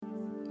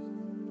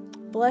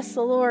Bless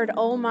the Lord,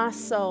 O my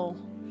soul,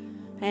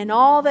 and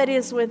all that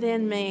is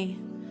within me.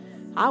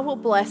 I will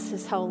bless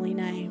His holy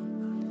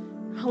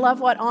name. I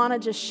love what Anna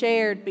just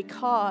shared,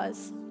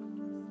 because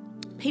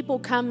people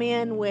come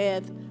in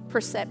with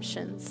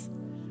perceptions,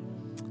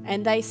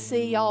 and they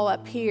see y'all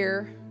up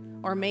here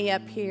or me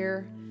up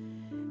here,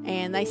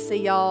 and they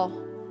see y'all,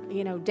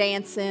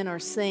 dancing or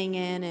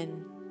singing,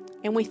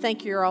 and we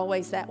think you're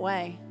always that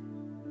way.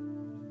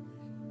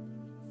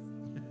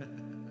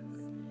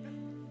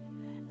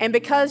 And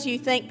because you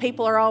think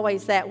people are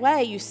always that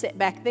way, you sit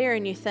back there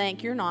and you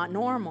think you're not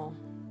normal.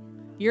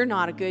 You're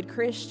not a good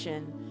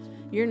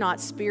Christian. You're not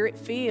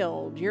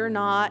Spirit-filled. You're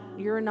not.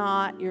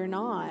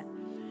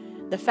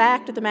 The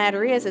fact of the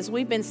matter is, as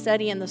we've been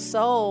studying the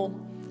soul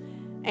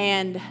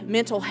and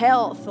mental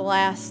health the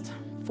last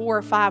 4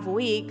 or 5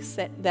 weeks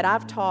that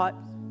I've taught,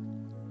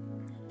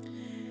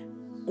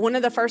 one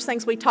of the first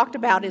things we talked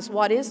about is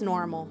what is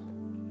normal.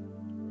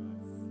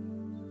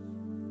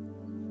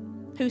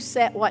 Who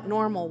set what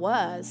normal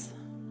was?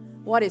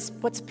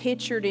 What's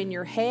pictured in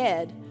your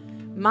head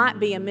might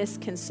be a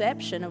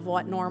misconception of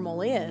what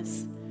normal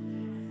is.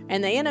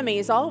 And the enemy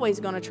is always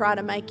going to try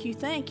to make you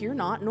think you're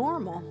not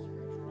normal.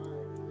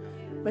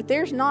 But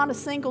there's not a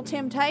single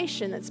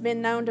temptation that's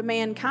been known to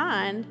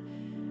mankind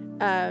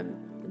that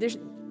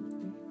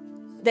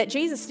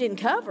Jesus didn't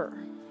cover.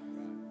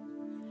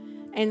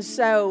 And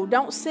so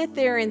don't sit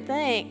there and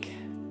think,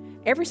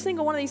 every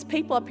single one of these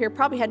people up here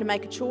probably had to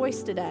make a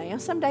choice today.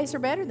 Some days are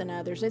better than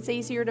others. It's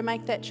easier to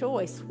make that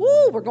choice.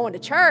 Woo, we're going to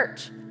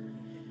church.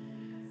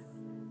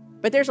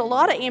 But there's a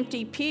lot of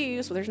empty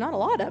pews. Well, there's not a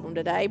lot of them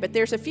today, but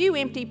there's a few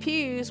empty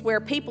pews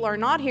where people are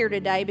not here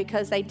today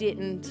because they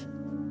didn't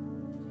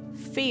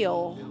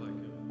feel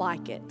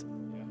like it.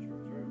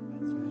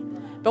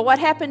 But what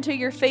happened to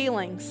your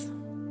feelings?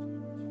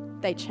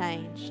 They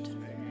changed.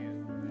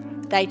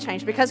 They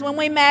changed. Because when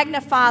we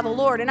magnify the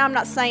Lord, and I'm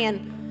not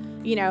saying,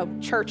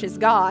 church is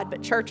God,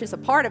 but church is a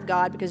part of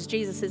God because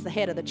Jesus is the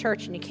head of the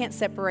church, and you can't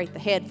separate the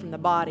head from the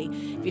body.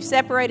 If you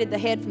separated the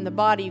head from the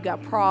body, you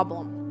got a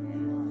problem.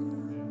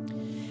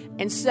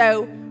 And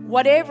so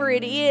whatever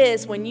it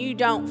is, when you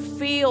don't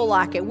feel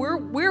like it,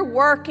 we're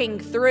working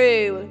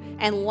through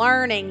and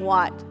learning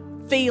what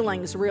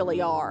feelings really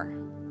are.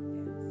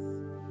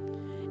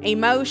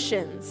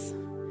 Emotions.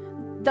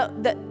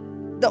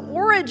 The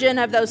origin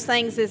of those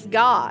things is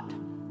God.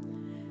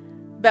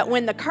 But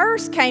when the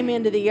curse came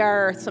into the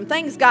earth, some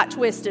things got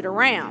twisted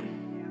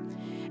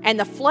around. And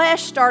the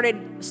flesh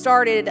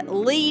started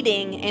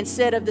leading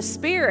instead of the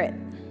spirit.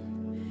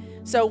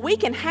 So we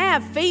can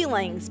have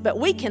feelings, but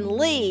we can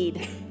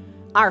lead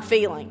our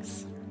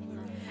feelings.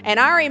 And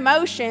our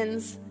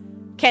emotions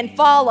can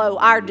follow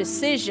our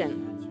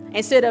decision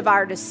instead of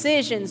our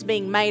decisions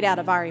being made out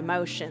of our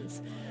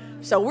emotions.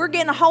 So we're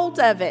getting a hold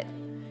of it,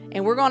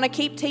 and we're going to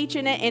keep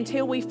teaching it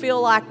until we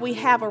feel like we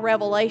have a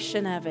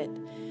revelation of it.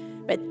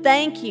 But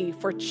thank you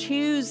for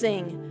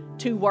choosing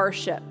to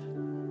worship,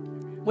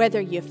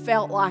 whether you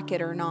felt like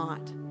it or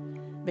not,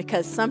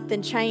 because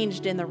something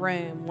changed in the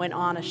room when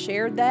Anna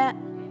shared that.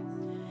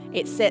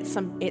 It set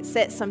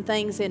some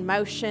things in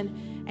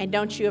motion, and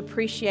don't you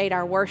appreciate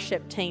our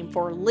worship team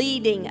for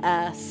leading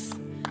us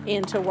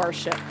into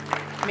worship?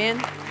 Amen.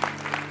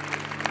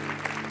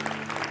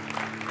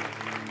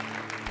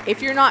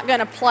 If you're not going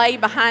to play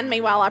behind me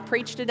while I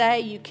preach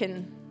today, you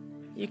can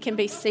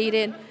be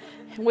seated.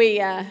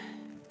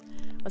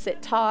 Was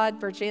it Todd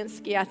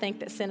Berginski, I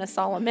think, that sent us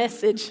all a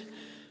message,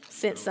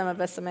 sent some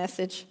of us a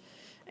message.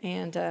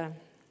 And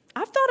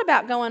I've thought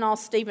about going all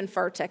Stephen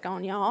Furtick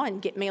on y'all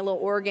and get me a little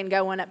organ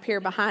going up here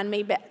behind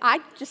me, but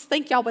I just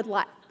think y'all would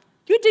like,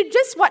 you do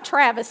just what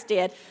Travis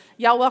did.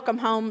 Y'all welcome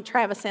home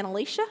Travis and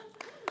Alicia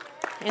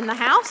in the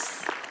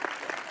house.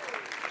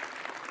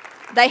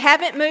 They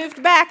haven't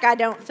moved back, I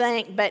don't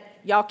think, but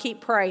y'all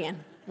keep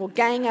praying. We'll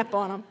gang up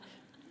on them.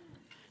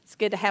 It's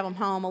good to have them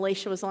home.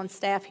 Alicia was on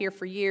staff here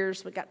for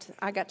years.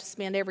 I got to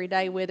spend every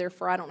day with her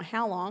for I don't know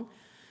how long.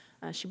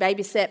 She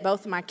babysat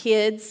both of my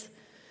kids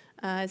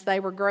as they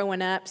were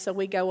growing up, so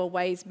we go a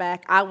ways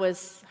back. I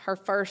was her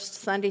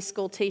first Sunday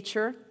school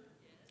teacher.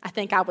 I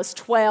think I was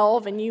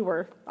 12 and you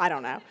were, I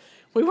don't know.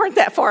 We weren't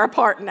that far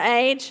apart in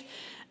age,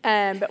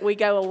 but we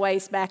go a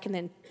ways back,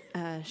 and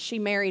then she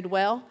married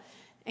well.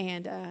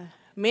 And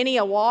many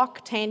a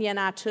walk Tanya and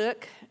I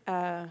took,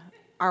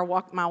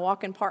 my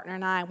walking partner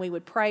and I, we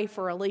would pray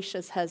for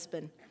Alicia's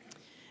husband.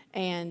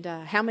 And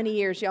how many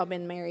years y'all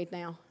been married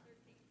now?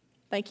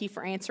 Thank you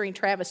for answering.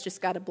 Travis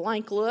just got a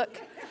blank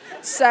look.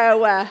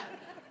 So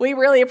we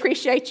really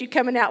appreciate you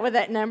coming out with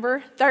that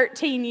number.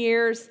 13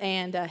 years,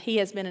 and he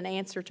has been an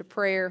answer to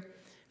prayer.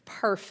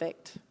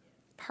 Perfect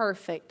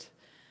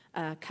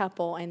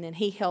couple. And then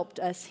he helped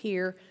us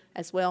here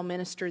as well,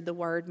 ministered the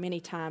word many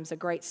times, a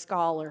great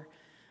scholar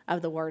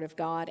of the Word of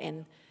God,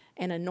 and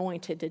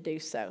anointed to do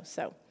so.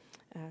 So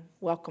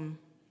welcome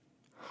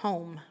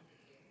home.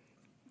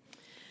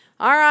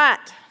 All right.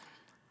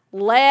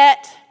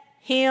 Let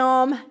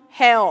Him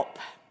help.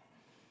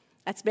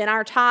 That's been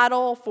our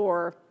title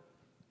for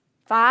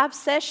 5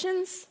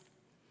 sessions.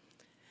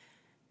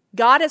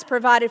 God has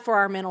provided for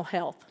our mental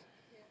health.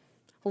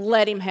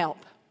 Let him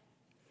help.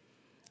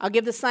 I'll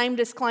give the same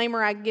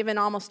disclaimer I give in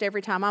almost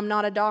every time. I'm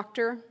not a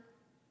doctor,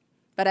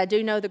 but I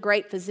do know the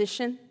great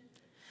physician.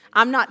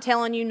 I'm not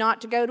telling you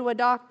not to go to a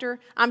doctor.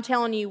 I'm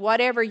telling you,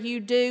 whatever you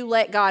do,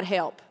 let God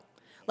help.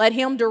 Let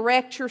him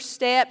direct your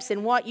steps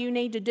in what you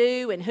need to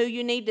do and who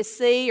you need to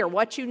see or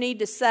what you need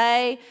to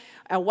say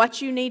or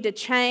what you need to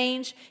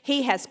change.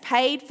 He has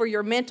paid for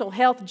your mental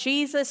health.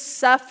 Jesus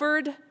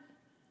suffered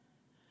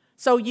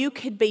so you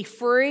could be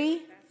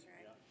free.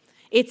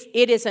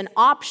 It is an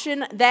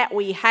option that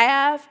we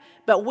have,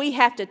 but we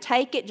have to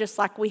take it just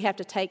like we have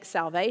to take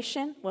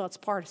salvation. Well, it's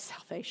part of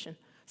salvation.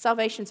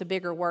 Salvation's a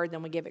bigger word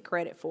than we give it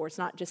credit for. It's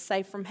not just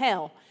saved from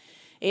hell.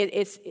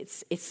 It's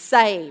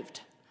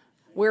saved.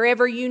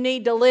 Wherever you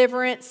need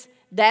deliverance,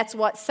 that's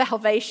what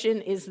salvation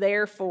is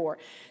there for.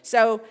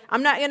 So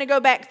I'm not going to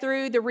go back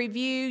through the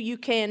review. You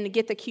can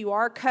get the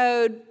QR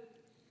code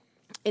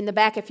in the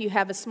back if you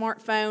have a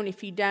smartphone.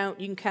 If you don't,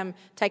 you can come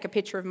take a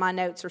picture of my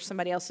notes or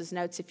somebody else's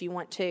notes if you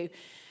want to.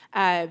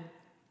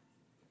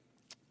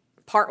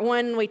 Part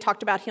 1, we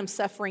talked about him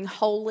suffering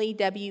wholly,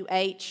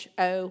 WHOLLY,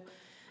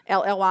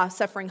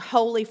 suffering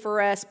wholly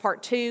for us.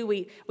 Part 2,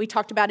 we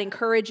talked about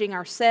encouraging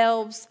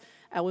ourselves.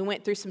 We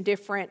went through some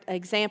different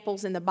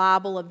examples in the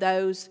Bible of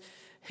those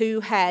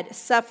who had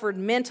suffered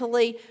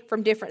mentally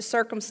from different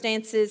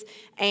circumstances.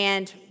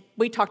 And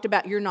we talked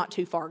about you're not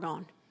too far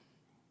gone.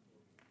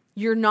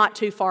 You're not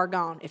too far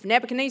gone. If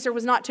Nebuchadnezzar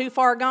was not too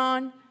far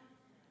gone,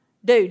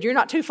 dude, you're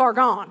not too far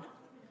gone.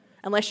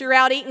 Unless you're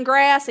out eating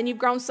grass and you've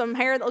grown some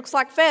hair that looks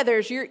like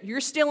feathers,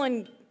 you're still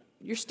in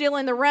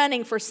the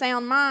running for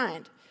sound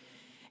mind.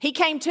 He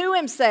came to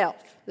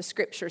himself, the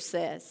scripture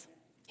says.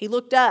 He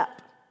looked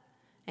up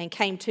and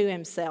came to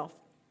himself.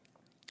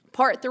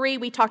 Part 3,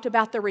 we talked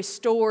about the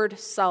restored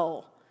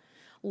soul.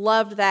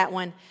 Loved that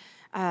one.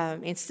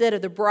 Instead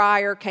of the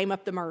briar came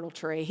up the myrtle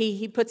tree.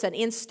 He puts an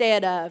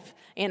instead of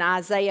in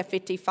Isaiah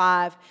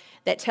 55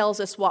 that tells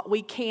us what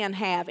we can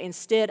have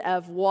instead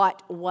of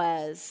what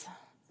was.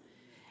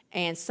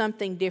 And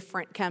something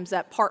different comes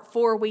up. Part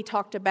 4, we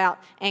talked about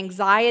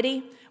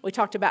anxiety. We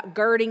talked about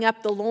girding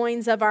up the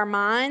loins of our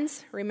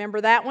minds.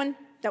 Remember that one?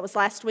 That was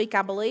last week,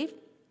 I believe.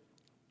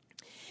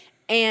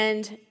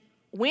 And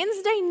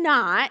Wednesday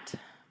night,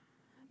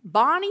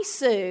 Bonnie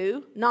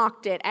Sue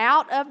knocked it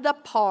out of the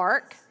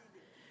park.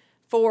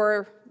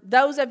 For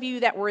those of you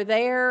that were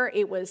there,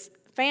 it was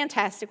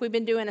fantastic. We've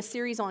been doing a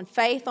series on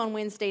faith on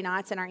Wednesday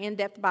nights in our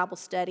in-depth Bible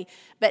study.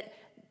 But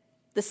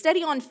the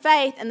study on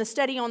faith and the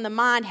study on the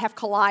mind have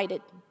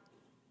collided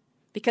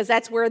because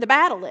that's where the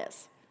battle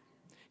is.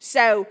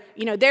 So,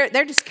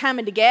 they're just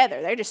coming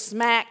together. They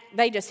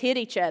just hit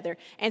each other.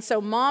 And so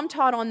Mom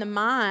taught on the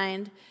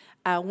mind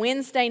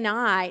Wednesday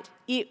night.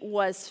 It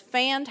was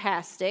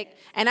fantastic.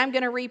 And I'm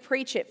going to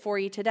re-preach it for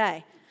you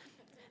today.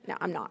 No,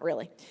 I'm not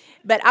really.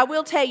 But I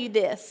will tell you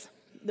this.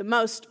 The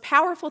most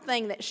powerful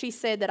thing that she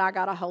said that I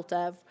got a hold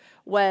of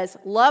was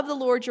love the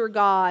Lord your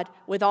God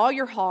with all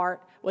your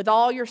heart, with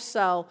all your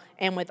soul,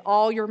 and with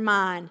all your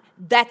mind.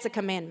 That's a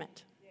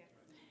commandment.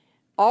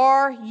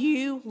 Are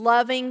you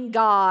loving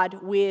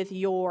God with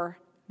your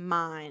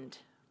mind?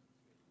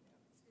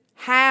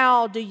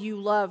 How do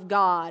you love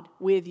God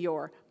with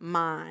your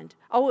mind?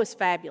 Oh, it was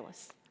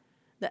fabulous.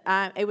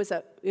 I'm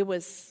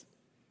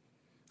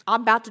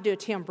about to do a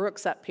Tim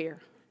Brooks up here.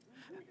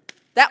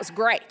 That was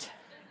great.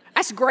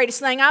 That's the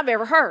greatest thing I've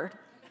ever heard.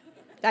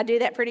 Did I do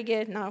that pretty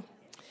good? No,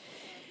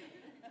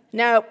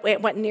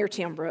 it wasn't near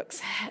Tim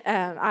Brooks.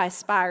 I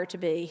aspire to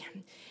be.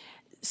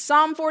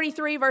 Psalm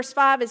 43 verse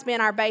 5 has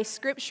been our base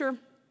scripture.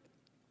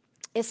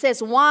 It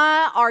says,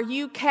 "Why are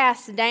you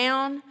cast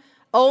down,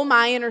 O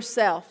my inner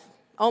self,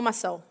 O my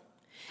soul?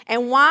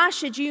 And why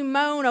should you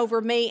moan over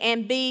me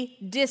and be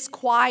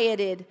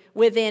disquieted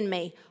within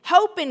me?"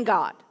 Hope in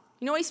God.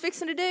 You know what he's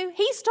fixing to do?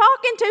 He's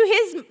talking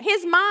to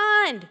his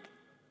mind.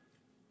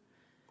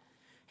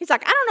 He's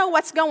like, I don't know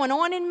what's going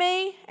on in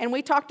me. And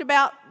we talked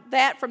about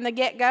that from the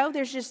get-go.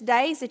 There's just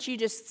days that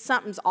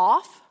something's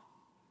off.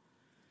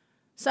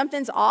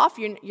 Something's off.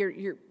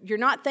 You're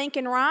not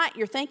thinking right.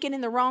 You're thinking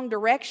in the wrong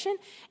direction.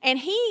 And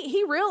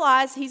he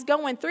realized he's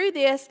going through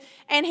this,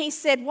 and he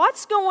said,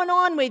 what's going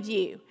on with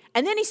you?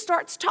 And then he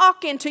starts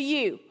talking to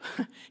you.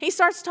 He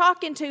starts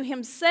talking to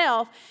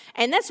himself.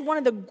 And that's one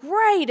of the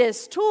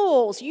greatest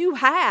tools you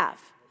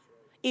have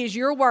is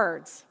your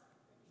words.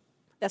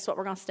 That's what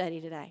we're going to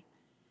study today.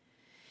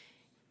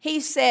 He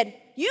said,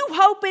 you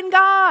hope in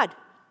God.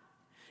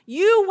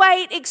 You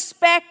wait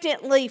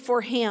expectantly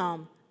for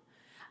him.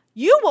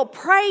 You will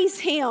praise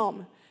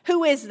him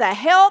who is the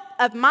help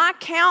of my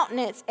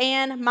countenance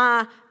and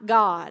my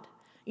God.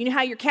 You know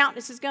how your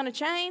countenance is going to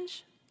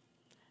change?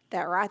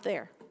 That right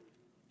there.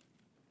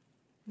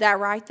 That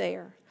right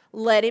there.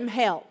 Let him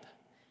help.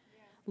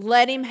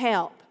 Let him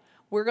help.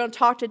 We're going to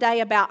talk today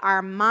about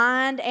our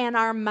mind and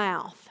our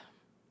mouth.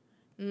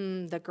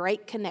 The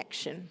great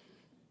connection.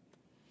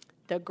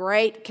 The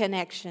great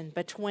connection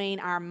between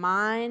our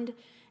mind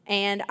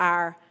and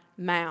our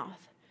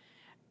mouth.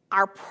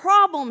 Our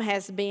problem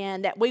has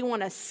been that we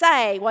want to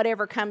say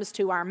whatever comes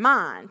to our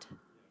mind.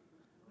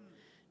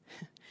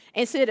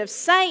 instead of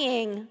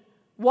saying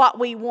what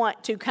we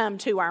want to come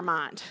to our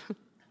mind.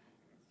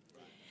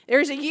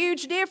 There's a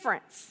huge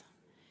difference.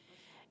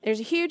 There's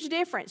a huge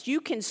difference.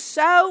 You can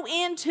sow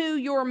into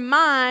your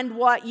mind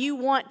what you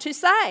want to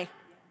say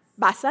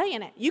by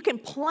saying it. You can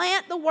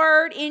plant the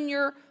word in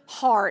your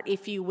heart,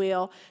 if you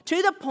will,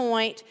 to the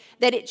point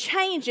that it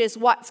changes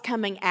what's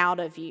coming out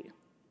of you.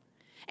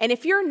 And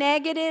if you're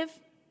negative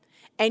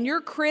and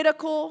you're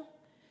critical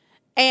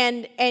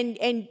and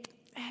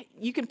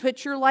you can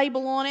put your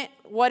label on it,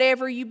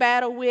 whatever you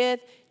battle with,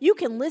 you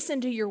can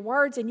listen to your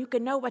words and you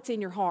can know what's in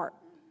your heart.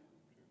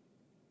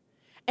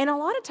 And a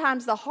lot of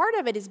times the heart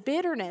of it is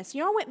bitterness.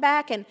 You know, I went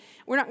back and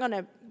we're not going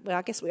to, well,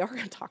 I guess we are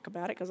going to talk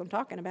about it because I'm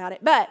talking about it,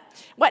 but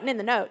it wasn't in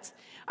the notes.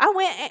 I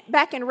went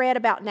back and read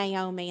about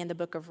Naomi in the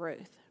book of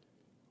Ruth.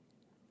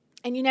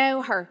 And you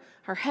know, her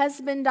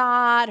husband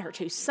died, her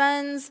 2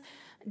 sons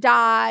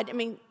died. I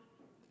mean,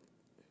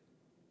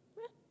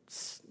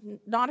 it's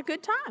not a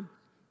good time,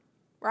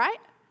 right?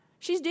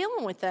 She's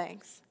dealing with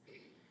things.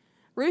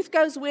 Ruth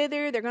goes with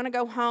her. They're going to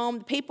go home.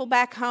 The people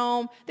back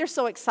home, they're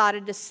so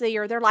excited to see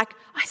her. They're like,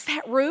 oh, is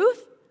that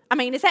Ruth? I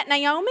mean, is that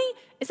Naomi?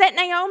 Is that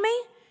Naomi?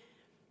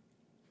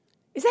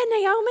 Is that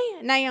Naomi?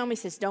 And Naomi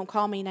says, don't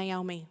call me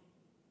Naomi.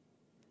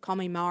 Call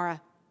me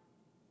Mara,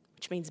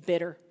 which means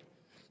bitter.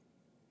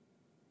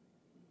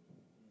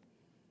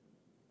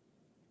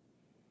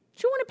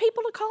 She wanted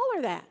people to call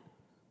her that.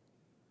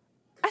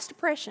 That's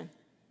depression.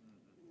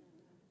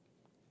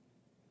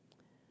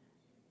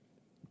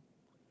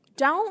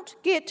 Don't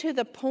get to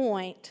the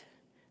point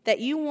that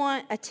you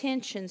want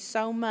attention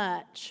so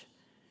much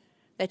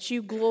that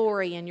you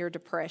glory in your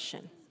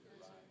depression.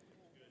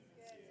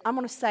 I'm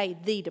going to say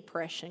the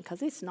depression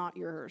because it's not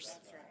yours.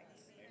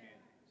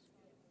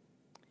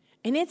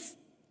 And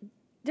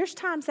there's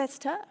times that's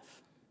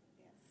tough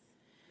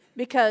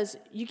because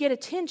you get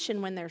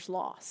attention when there's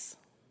loss.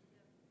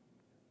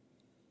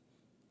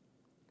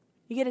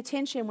 You get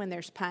attention when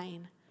there's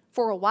pain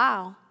for a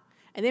while,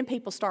 and then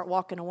people start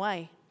walking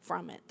away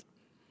from it.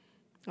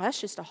 Well,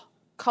 that's just a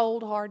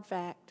cold, hard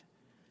fact.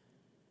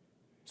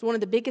 It's one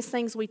of the biggest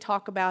things we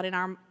talk about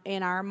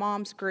in our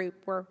moms group,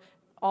 where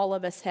all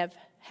of us have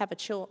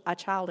a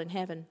child in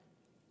heaven,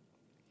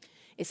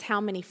 is how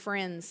many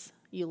friends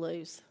you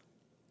lose.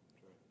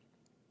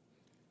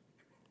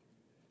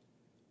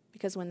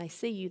 Because when they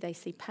see you, they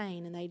see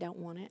pain and they don't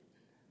want it.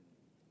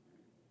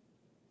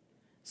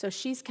 So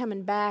she's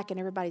coming back and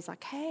everybody's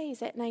like, hey, is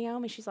that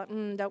Naomi? She's like,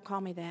 don't call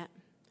me that.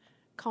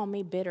 Call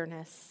me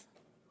bitterness.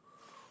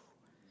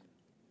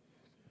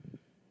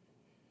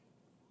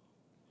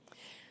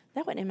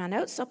 That wasn't in my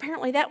notes, so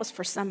apparently that was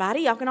for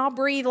somebody. Y'all can all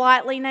breathe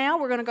lightly now.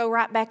 We're going to go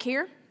right back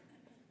here.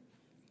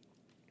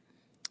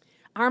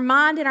 Our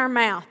mind and our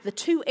mouth, the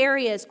 2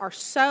 areas are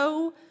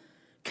so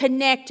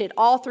connected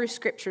all through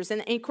Scriptures.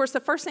 And of course,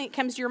 the first thing that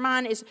comes to your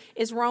mind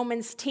is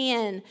Romans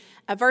 10,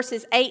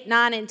 verses 8,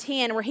 9, and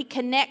 10, where he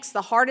connects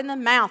the heart and the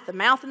mouth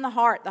and the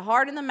heart, the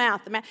heart and the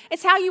mouth.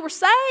 It's how you were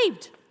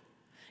saved.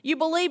 You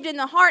believed in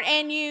the heart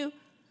and you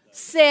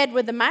said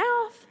with the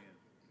mouth.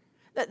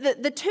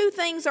 The 2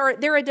 things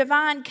they're a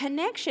divine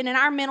connection, and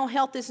our mental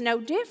health is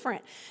no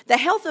different. The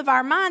health of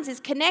our minds is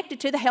connected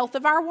to the health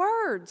of our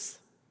words.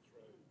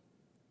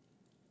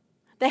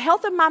 The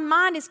health of my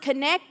mind is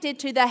connected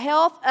to the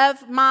health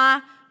of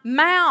my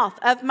mouth,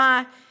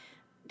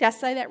 did I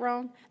say that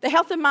wrong? The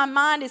health of my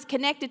mind is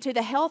connected to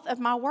the health of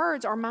my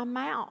words or my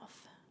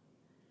mouth.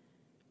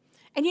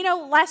 And you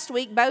know, last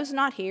week, Bo's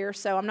not here,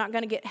 so I'm not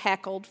going to get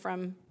heckled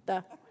from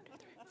the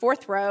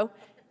 4th row.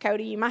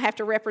 Cody, you might have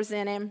to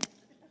represent him.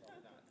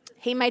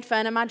 He made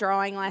fun of my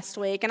drawing last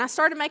week, and I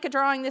started to make a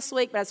drawing this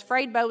week, but I was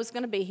afraid Bo was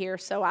going to be here,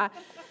 so I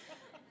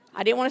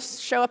didn't want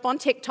to show up on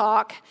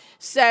TikTok.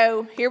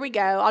 So here we go.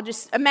 I'll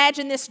just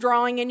imagine this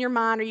drawing in your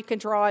mind, or you can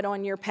draw it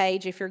on your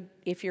page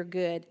if you're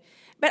good.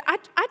 But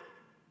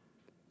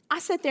I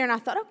sat there and I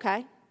thought,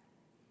 okay,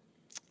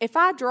 if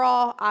I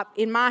draw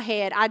in my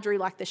head, I drew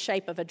like the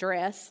shape of a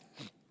dress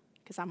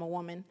because I'm a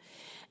woman.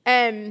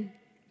 I'm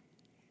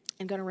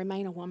going to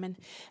remain a woman.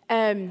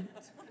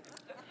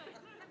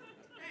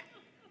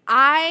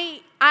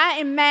 I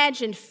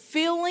imagined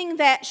filling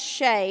that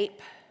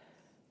shape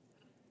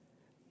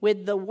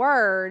with the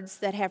words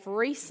that have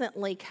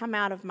recently come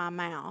out of my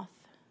mouth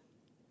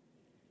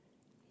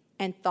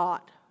and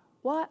thought,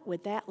 what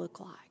would that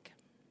look like?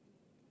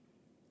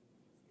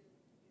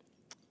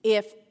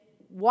 If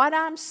what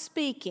I'm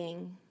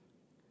speaking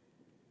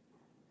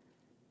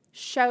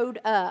showed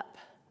up,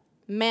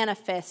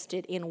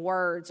 manifested in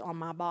words on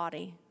my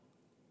body,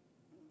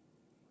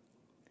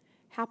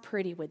 how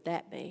pretty would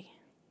that be?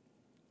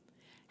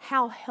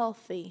 How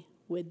healthy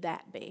would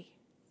that be?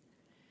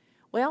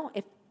 Well,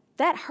 if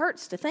that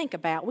hurts to think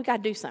about, we've got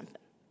to do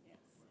something.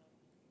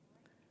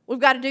 We've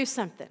got to do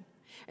something.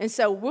 And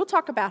so we'll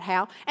talk about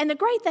how. And the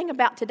great thing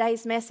about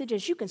today's message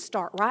is you can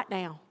start right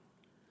now.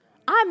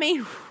 I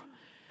mean,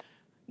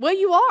 well,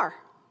 you are.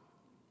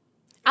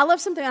 I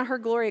love something I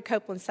heard Gloria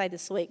Copeland say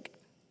this week.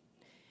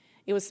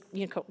 It was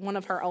one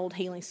of her old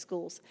healing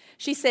schools.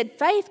 She said,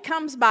 faith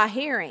comes by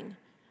hearing,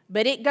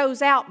 but it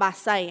goes out by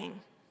saying.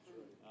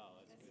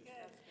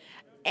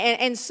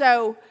 And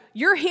so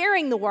you're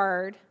hearing the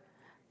word.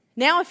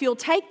 Now if you'll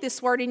take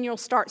this word and you'll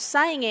start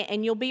saying it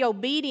and you'll be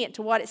obedient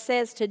to what it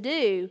says to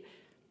do,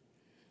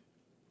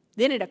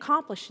 then it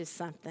accomplishes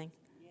something.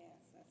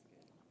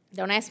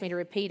 Don't ask me to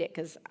repeat it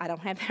because I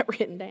don't have that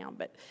written down.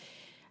 But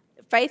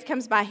faith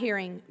comes by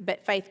hearing,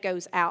 but faith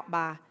goes out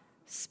by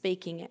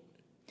speaking it.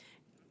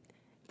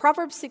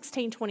 Proverbs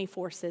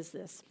 16:24 says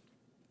this.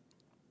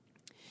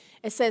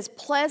 It says,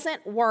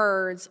 pleasant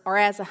words are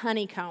as a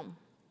honeycomb.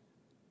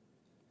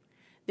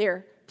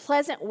 Their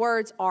pleasant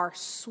words are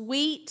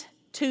sweet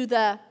to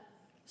the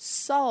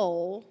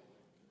soul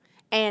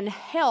and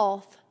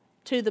health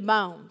to the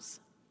bones.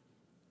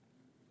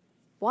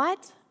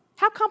 What?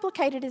 How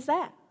complicated is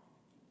that?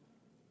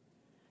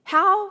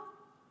 How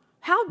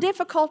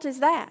difficult is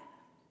that?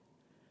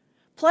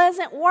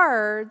 Pleasant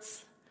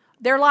words,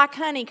 they're like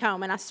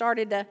honeycomb. And I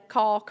started to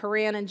call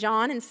Corinne and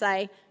John and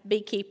say,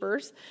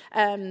 beekeepers,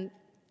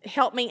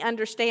 help me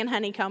understand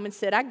honeycomb.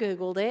 Instead, I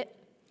Googled it.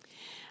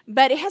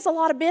 But it has a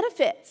lot of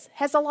benefits,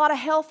 has a lot of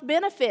health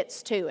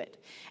benefits to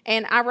it.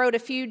 And I wrote a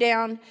few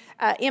down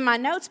in my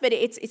notes, but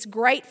it's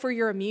great for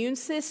your immune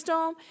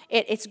system.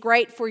 It's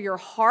great for your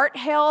heart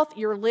health,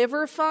 your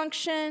liver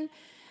function.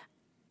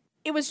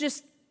 It was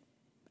just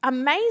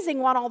amazing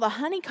what all the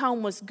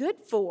honeycomb was good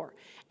for.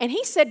 And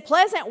he said,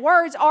 pleasant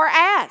words are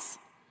as.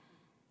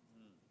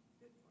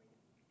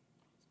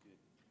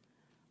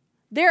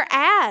 They're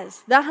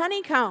as the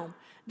honeycomb.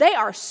 They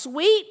are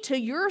sweet to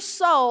your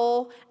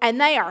soul,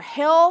 and they are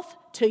health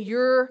to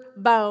your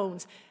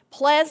bones.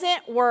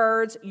 Pleasant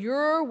words,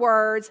 your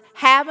words,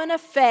 have an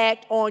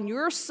effect on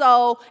your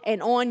soul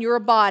and on your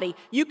body.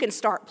 You can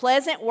start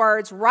pleasant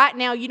words right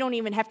now. You don't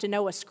even have to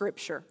know a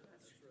scripture.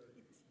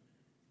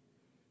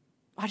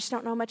 I just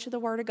don't know much of the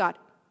Word of God.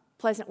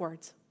 Pleasant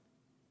words.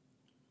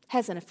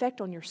 Has an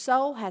effect on your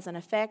soul, has an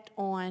effect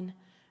on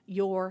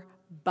your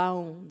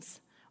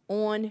bones,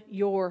 on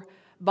your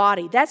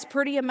body. That's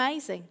pretty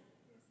amazing.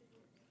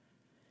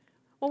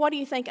 Well, what do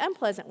you think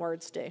unpleasant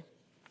words do?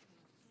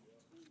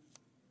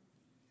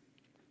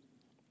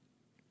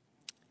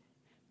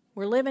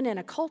 We're living in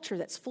a culture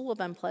that's full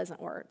of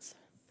unpleasant words.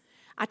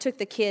 I took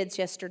the kids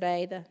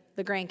yesterday,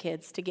 the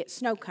grandkids, to get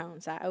snow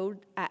cones. I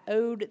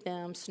owed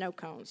them snow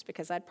cones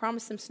because I'd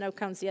promised them snow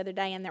cones the other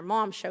day, and their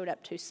mom showed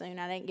up too soon.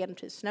 I didn't get them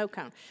to the snow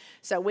cone.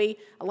 So I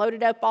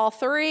loaded up all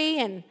three,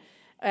 and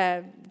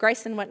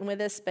Grayson wasn't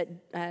with us,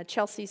 but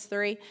Chelsea's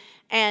three,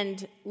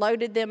 and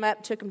loaded them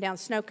up, took them down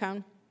snow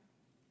cone.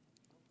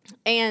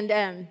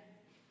 And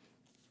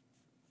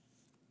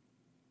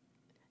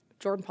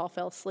Jordan Paul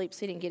fell asleep, so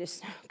he didn't get his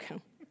snow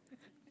cone.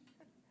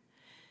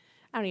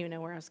 I don't even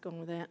know where I was going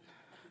with that.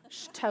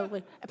 Just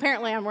totally.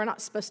 Apparently, we're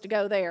not supposed to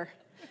go there.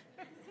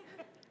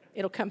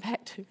 It'll come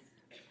back to.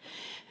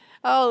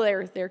 Oh,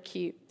 they're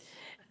cute,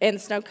 and the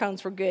snow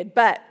cones were good,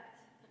 but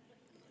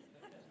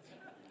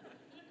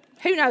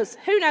who knows?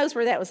 Who knows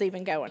where that was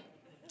even going?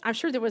 I'm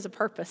sure there was a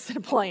purpose and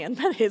a plan,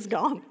 but it's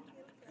gone.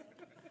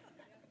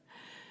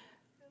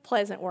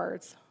 Pleasant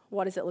words.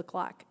 What does it look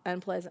like?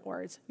 Unpleasant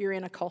words. You're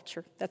in a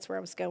culture. That's where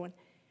I was going.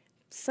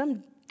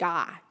 Some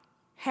guy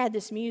had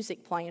this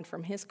music playing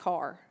from his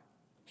car.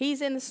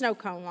 He's in the snow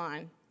cone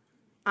line.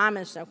 I'm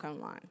in the snow cone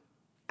line.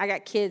 I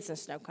got kids in the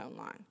snow cone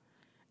line.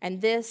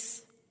 And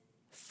this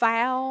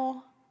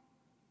foul,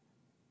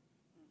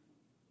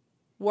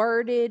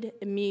 worded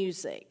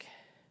music,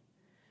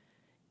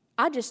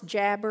 I just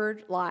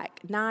jabbered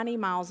like 90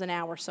 miles an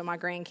hour so my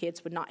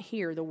grandkids would not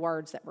hear the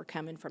words that were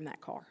coming from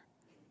that car.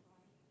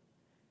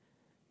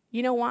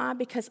 You know why?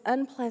 Because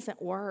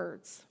unpleasant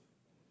words,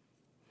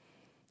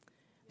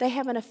 they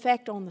have an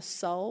effect on the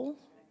soul,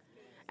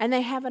 and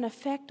they have an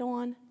effect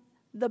on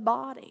the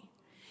body.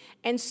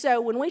 And so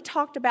when we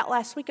talked about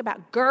last week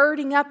about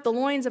girding up the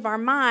loins of our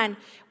mind,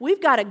 we've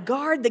got to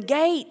guard the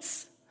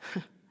gates.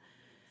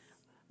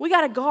 We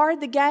got to guard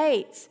the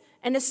gates,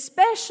 and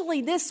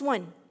especially this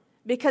one,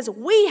 because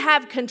we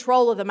have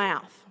control of the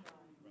mouth.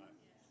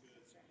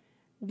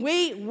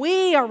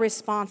 We are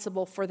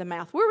responsible for the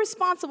mouth. We're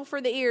responsible for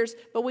the ears,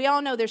 but we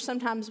all know there's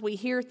sometimes we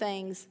hear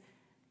things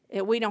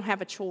that we don't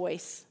have a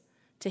choice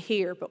to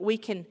hear, but we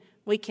can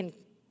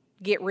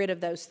get rid of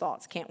those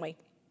thoughts, can't we?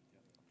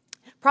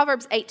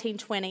 Proverbs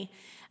 18:20.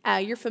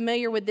 You're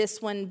familiar with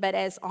this one, but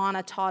as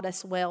Anna taught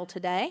us well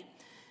today,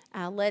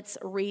 let's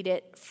read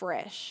it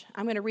fresh.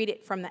 I'm going to read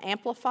it from the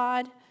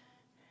Amplified.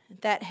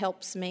 That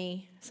helps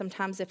me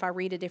sometimes if I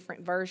read a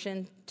different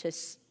version to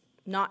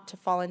not to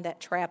fall in that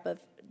trap of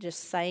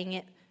just saying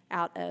it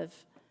out of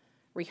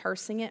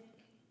rehearsing it.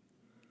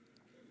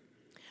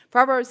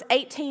 Proverbs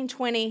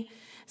 18:20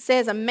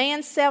 says, a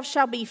man's self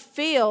shall be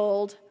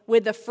filled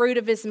with the fruit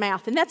of his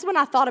mouth. And that's when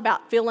I thought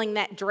about filling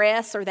that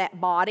dress or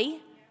that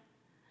body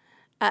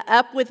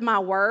up with my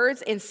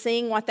words and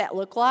seeing what that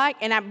looked like.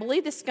 And I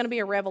believe this is going to be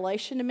a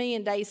revelation to me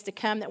in days to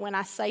come, that when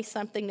I say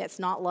something that's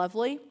not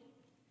lovely,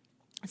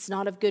 it's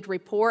not of good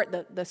report,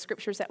 the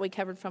scriptures that we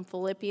covered from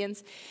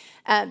Philippians,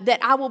 that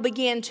I will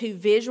begin to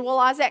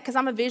visualize that, because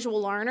I'm a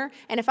visual learner.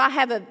 And if I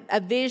have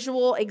a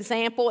visual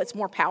example, it's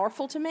more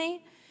powerful to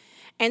me.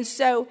 And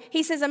so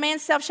he says, a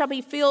man's self shall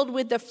be filled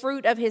with the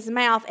fruit of his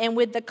mouth, and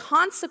with the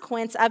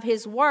consequence of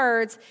his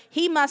words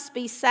he must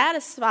be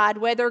satisfied,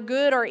 whether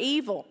good or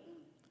evil.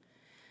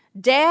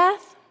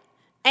 Death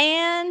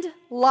and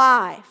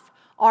life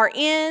are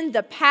in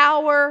the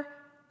power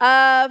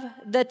of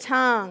the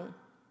tongue,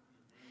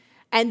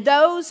 and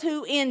those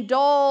who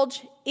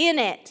indulge in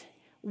it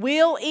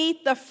will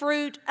eat the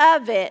fruit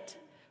of it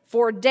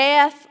for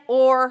death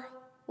or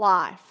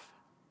life.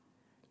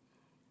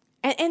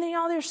 And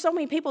there's so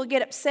many people who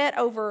get upset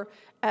over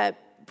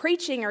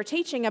preaching or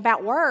teaching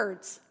about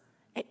words.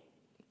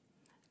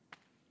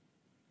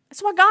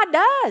 That's what God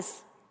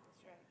does.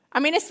 I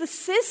mean, it's the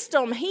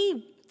system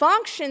He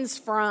functions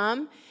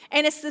from,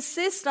 and it's the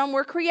system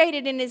we're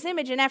created in His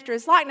image and after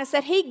His likeness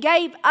that He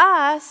gave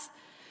us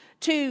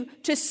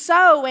to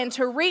sow and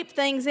to reap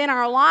things in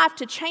our life,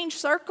 to change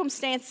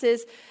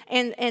circumstances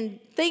and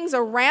things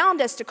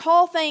around us, to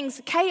call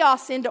things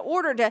chaos into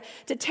order,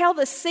 to tell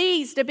the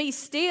seas to be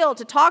still,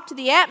 to talk to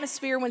the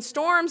atmosphere when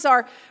storms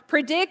are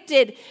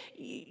predicted.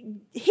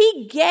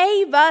 He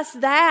gave us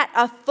that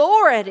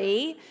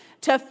authority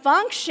to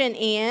function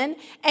in,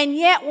 and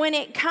yet when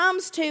it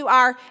comes to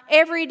our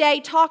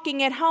everyday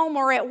talking at home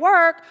or at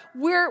work,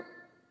 we're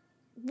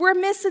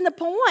missing the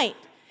point.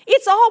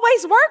 It's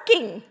always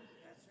working.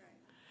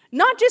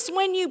 Not just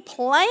when you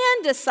plan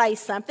to say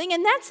something,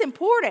 and that's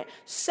important.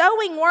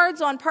 Sowing words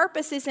on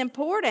purpose is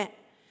important.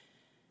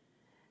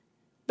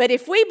 But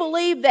if we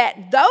believe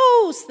that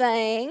those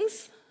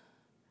things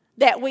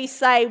that we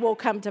say will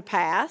come to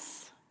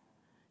pass,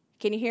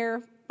 can you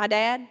hear my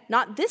dad?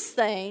 Not this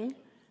thing,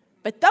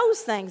 but those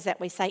things that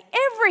we say,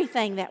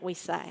 everything that we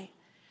say.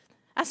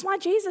 That's why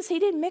Jesus, He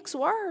didn't mix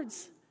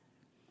words.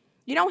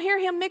 You don't hear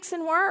Him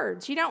mixing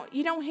words. You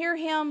don't hear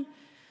Him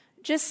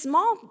just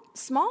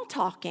small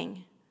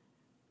talking.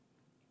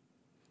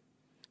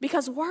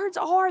 Because words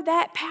are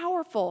that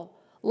powerful.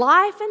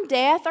 Life and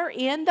death are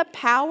in the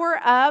power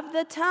of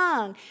the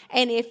tongue.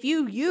 And if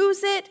you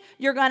use it,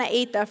 you're going to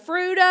eat the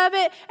fruit of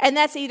it. And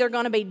that's either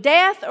going to be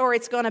death or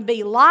it's going to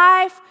be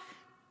life.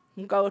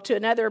 We'll go to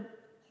another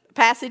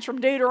passage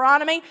from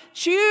Deuteronomy.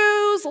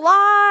 Choose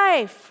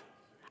life.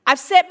 I've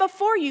set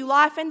before you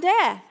life and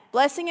death,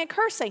 blessing and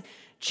cursing.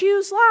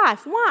 Choose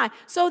life. Why?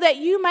 So that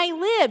you may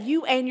live.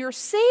 You and your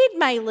seed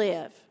may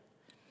live.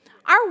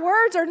 Our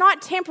words are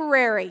not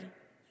temporary.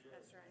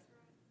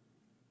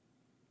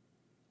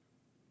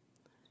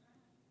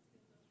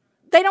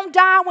 They don't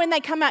die when they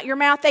come out your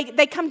mouth.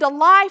 They come to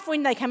life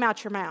when they come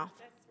out your mouth.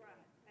 That's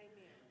right.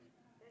 Amen.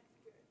 That's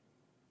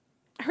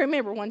good. I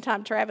remember one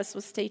time Travis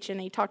was teaching.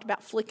 He talked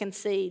about flicking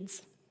seeds.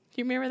 Do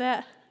you remember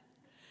that?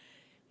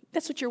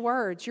 That's what your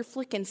words. You're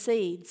flicking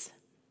seeds.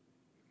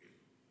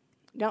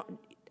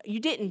 You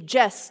didn't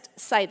just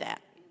say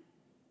that.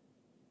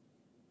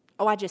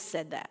 Oh, I just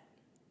said that.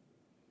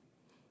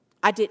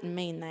 I didn't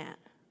mean that.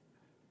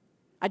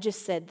 I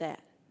just said that.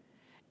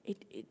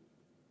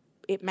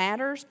 It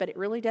matters, but it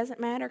really doesn't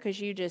matter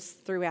because you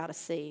just threw out a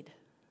seed.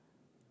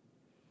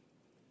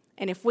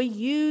 And if we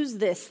use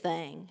this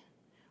thing,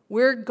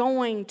 we're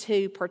going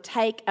to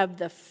partake of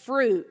the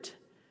fruit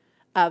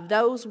of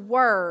those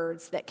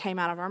words that came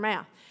out of our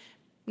mouth.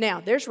 Now,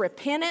 there's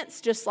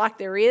repentance just like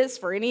there is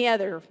for any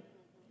other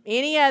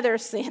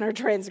sin or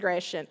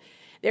transgression.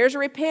 There's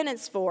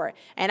repentance for it.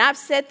 And I've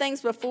said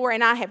things before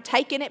and I have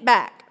taken it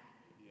back.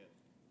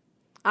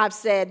 I've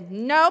said,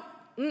 nope,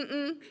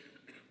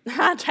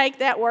 I take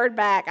that word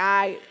back.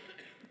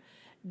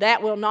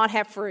 That will not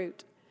have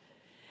fruit.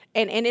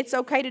 And it's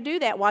okay to do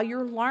that while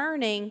you're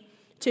learning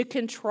to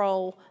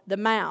control the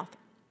mouth.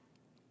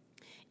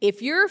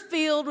 If you're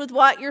filled with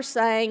what you're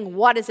saying,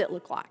 what does it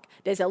look like?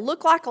 Does it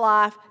look like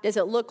life? Does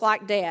it look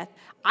like death?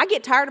 I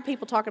get tired of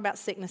people talking about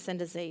sickness and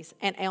disease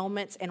and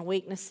ailments and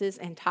weaknesses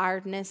and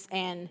tiredness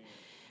and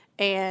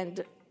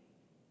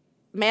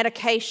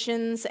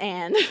medications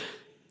and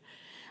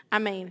I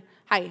mean,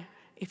 hey,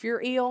 if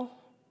you're ill,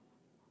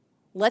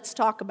 let's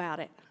talk about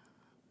it.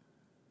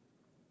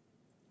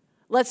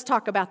 Let's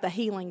talk about the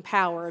healing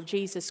power of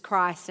Jesus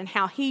Christ and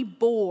how He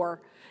bore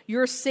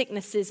your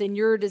sicknesses and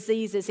your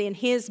diseases in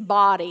His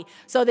body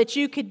so that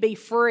you could be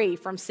free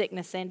from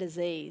sickness and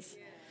disease.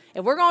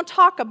 If we're going to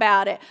talk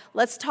about it,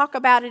 let's talk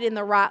about it in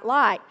the right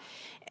light.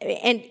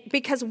 And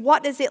because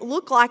what does it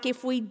look like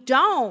if we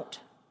don't?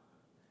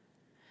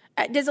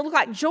 Does it look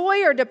like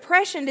joy or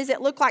depression? Does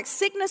it look like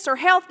sickness or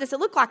health? Does it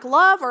look like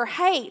love or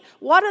hate?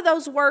 What do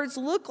those words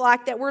look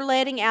like that we're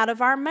letting out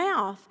of our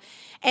mouth?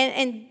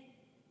 And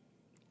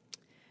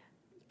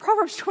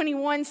Proverbs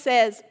 21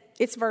 says,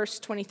 it's verse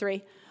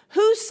 23,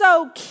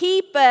 whoso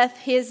keepeth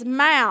his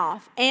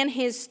mouth and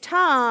his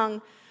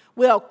tongue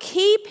will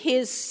keep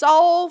his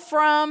soul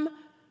from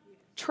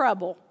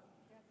trouble.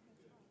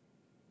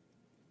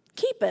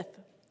 Keepeth.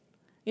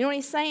 You know what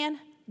he's saying?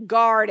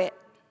 Guard it.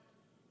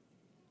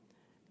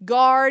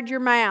 Guard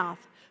your mouth.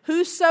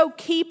 Whoso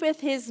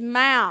keepeth his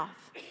mouth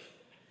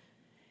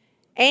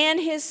and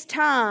his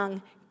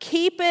tongue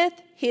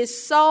keepeth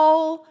his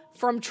soul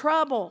from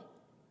trouble.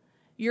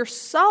 Your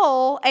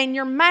soul and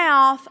your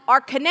mouth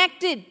are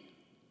connected.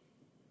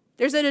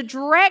 There's a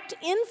direct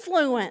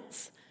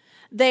influence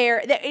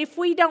there that if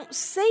we don't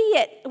see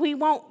it, we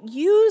won't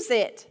use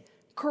it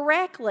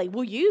correctly.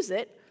 We'll use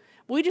it.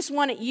 We just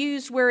want it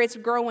used where it's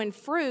growing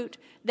fruit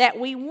that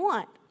we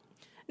want.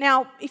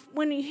 Now,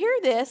 when you hear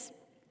this,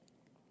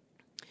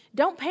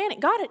 don't panic.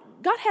 God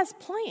has a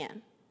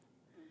plan.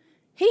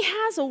 He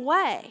has a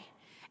way.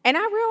 And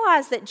I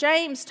realize that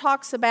James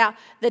talks about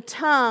the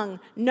tongue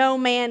no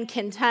man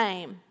can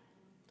tame.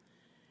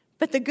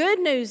 But the good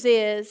news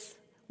is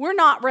we're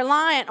not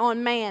reliant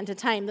on man to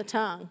tame the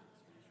tongue.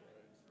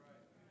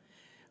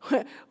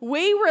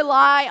 We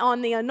rely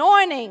on the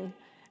anointing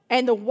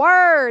and the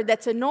word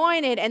that's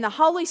anointed and the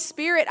Holy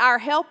Spirit, our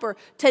helper,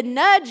 to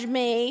nudge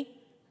me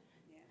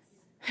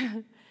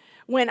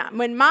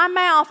when my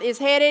mouth is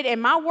headed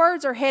and my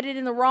words are headed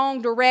in the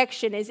wrong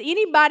direction. Is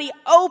anybody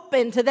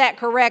open to that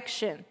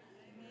correction?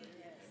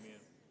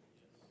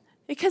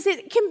 Because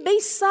it can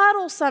be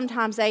subtle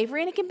sometimes,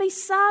 Avery, and it can be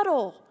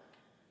subtle.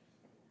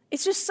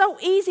 It's just so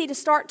easy to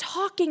start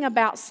talking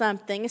about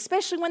something,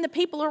 especially when the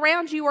people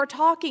around you are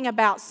talking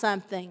about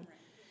something.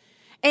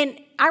 And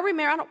I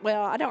remember,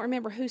 I don't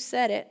remember who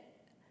said it,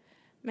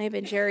 maybe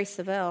Jerry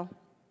Savelle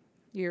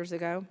years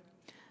ago,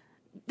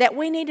 that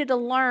we needed to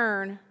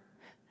learn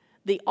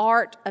the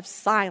art of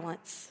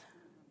silence.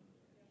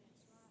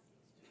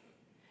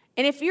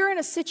 And if you're in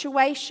a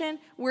situation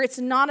where it's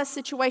not a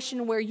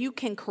situation where you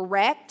can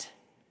correct,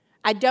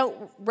 I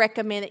don't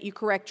recommend that you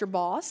correct your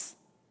boss.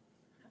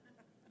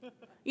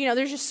 You know,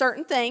 there's just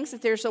certain things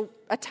that there's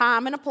a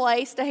time and a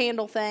place to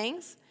handle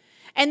things.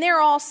 And they're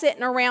all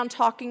sitting around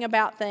talking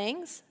about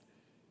things.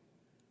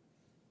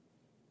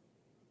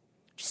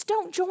 Just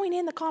don't join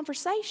in the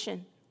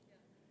conversation.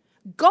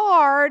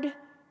 Guard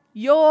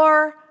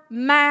your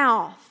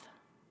mouth.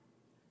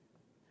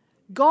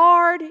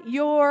 Guard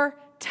your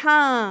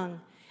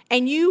tongue.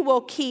 And you will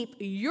keep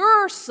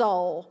your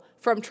soul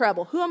from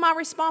trouble. Who am I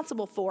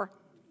responsible for?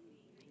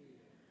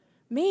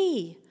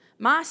 Me,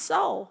 my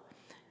soul.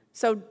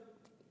 So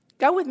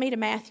go with me to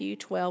Matthew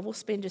 12. We'll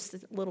spend just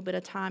a little bit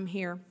of time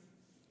here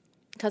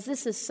because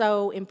this is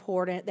so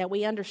important that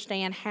we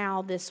understand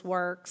how this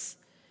works.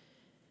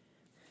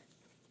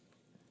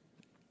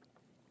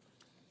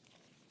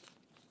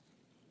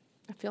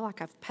 I feel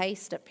like I've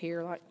paced up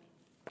here, like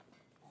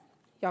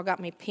y'all got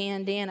me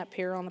pinned in up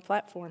here on the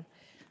platform.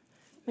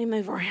 Let me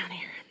move around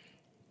here.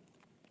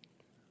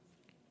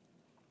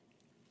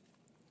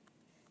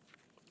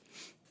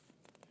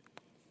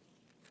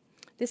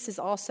 This is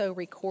also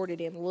recorded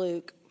in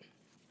Luke.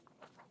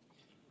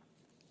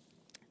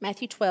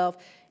 Matthew 12.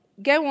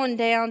 Go on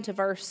down to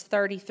verse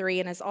 33.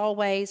 And as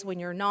always, when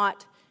you're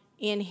not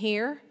in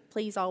here,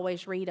 please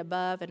always read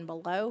above and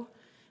below,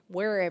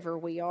 wherever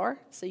we are,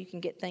 so you can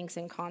get things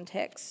in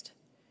context.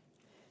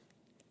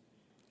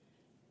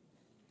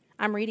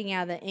 I'm reading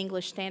out of the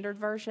English Standard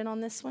Version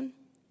on this one,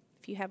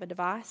 if you have a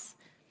device.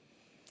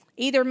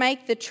 Either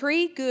make the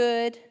tree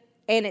good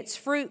and its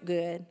fruit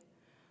good,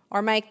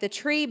 or make the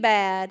tree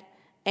bad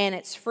and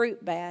its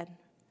fruit bad.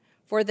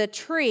 For the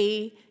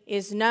tree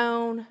is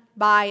known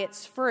by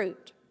its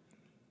fruit.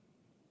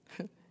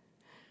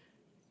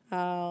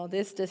 Oh,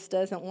 this just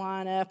doesn't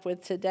line up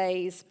with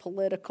today's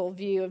political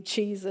view of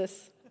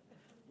Jesus.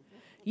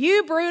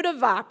 You brood of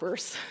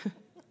vipers.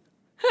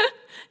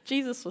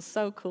 Jesus was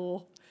so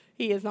cool.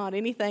 He is not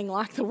anything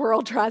like the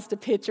world tries to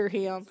picture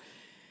him.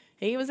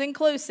 He was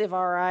inclusive,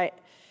 all right.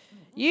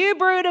 You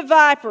brood of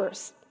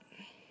vipers.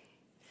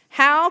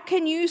 How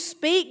can you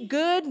speak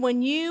good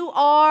when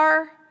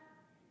you're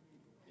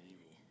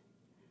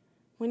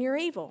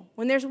evil?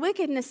 When there's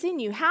wickedness in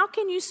you? How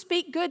can you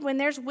speak good when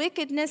there's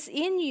wickedness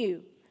in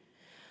you?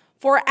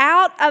 For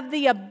out of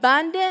the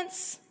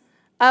abundance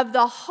of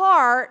the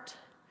heart,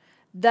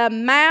 the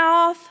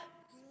mouth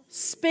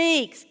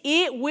speaks.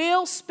 It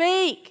will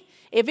speak.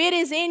 If it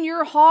is in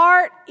your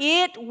heart,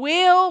 it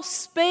will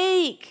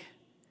speak.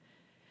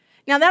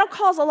 Now, that'll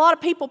cause a lot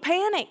of people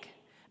panic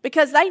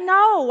because they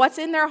know what's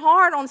in their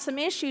heart on some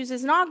issues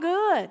is not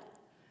good,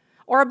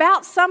 or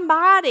about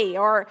somebody,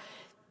 or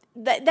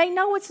they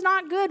know it's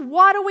not good.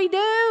 What do we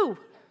do?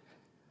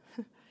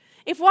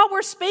 If what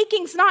we're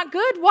speaking is not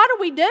good, what do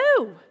we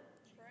do?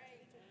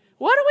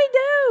 What do we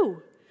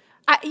do?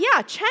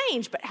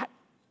 Change, but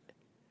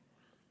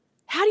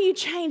how do you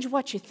change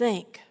what you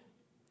think?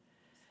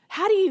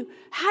 How do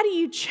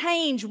you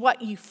change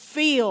what you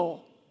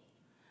feel?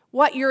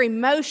 What your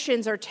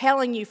emotions are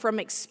telling you from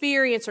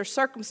experience or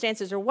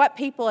circumstances or what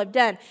people have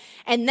done.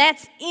 And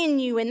that's in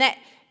you, and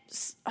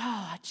it's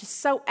just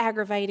so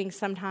aggravating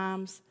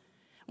sometimes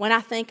when I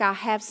think I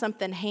have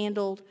something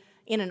handled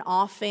in an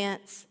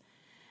offense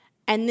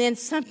and then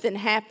something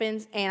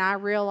happens and I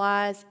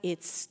realize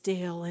it's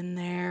still in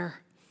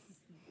there.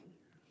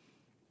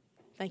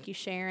 Thank you,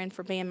 Sharon,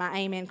 for being my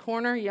amen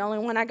corner. You're the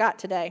only one I got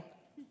today.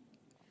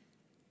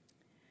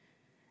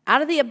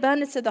 Out of the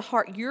abundance of the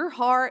heart,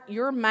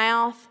 your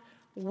mouth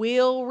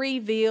will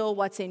reveal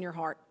what's in your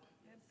heart.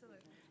 Absolutely.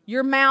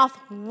 Your mouth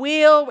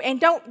will, and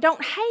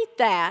don't hate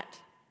that.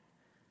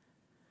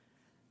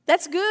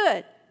 That's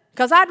good,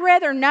 because I'd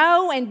rather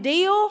know and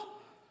deal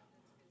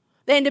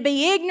than to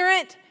be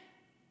ignorant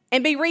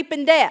and be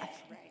reaping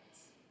death.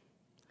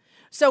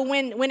 So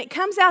when it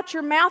comes out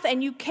your mouth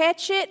and you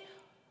catch it,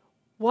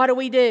 what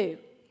do?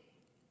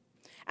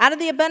 Out of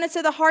the abundance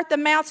of the heart, the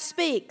mouth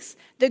speaks.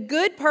 The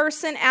good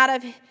person out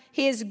of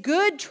his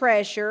good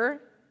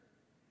treasure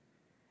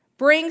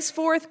brings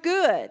forth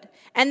good,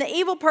 and the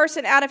evil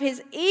person out of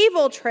his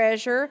evil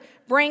treasure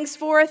brings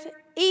forth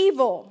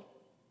evil.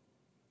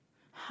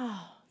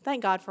 Oh,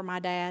 thank God for my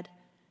dad.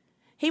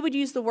 He would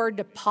use the word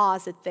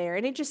deposit there,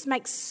 and it just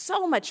makes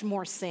so much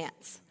more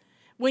sense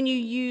when you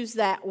use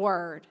that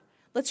word.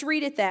 Let's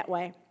read it that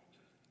way.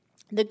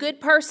 The good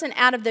person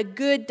out of the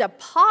good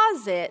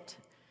deposit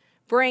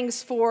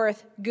brings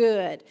forth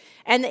good,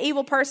 and the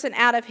evil person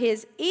out of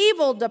his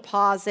evil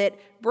deposit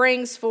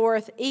brings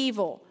forth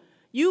evil.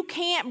 You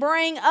can't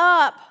bring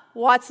up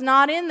what's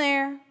not in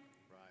there.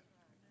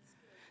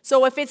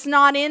 So if it's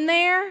not in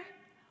there,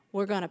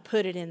 we're going to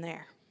put it in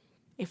there.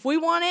 If we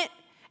want it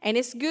and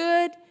it's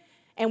good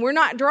and we're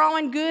not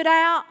drawing good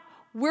out,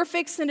 we're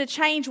fixing to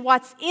change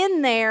what's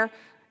in there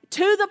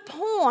to the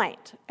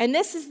point, and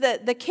this is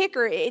the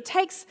kicker, it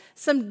takes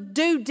some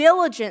due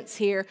diligence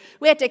here.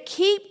 We have to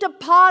keep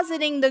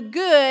depositing the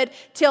good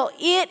till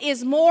it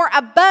is more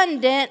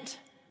abundant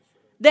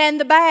than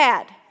the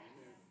bad.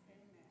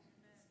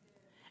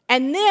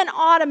 And then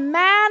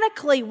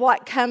automatically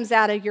what comes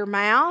out of your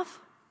mouth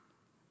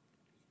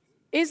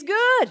is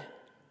good.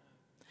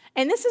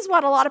 And this is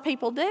what a lot of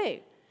people do.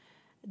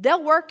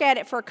 They'll work at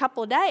it for a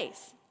couple of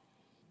days.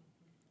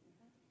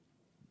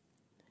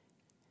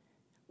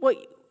 Well,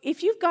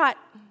 if you've got,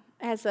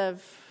 as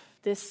of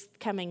this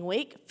coming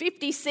week,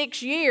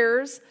 56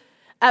 years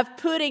of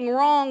putting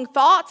wrong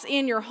thoughts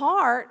in your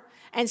heart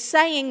and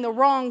saying the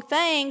wrong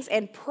things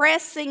and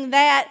pressing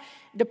that,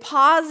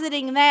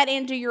 depositing that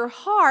into your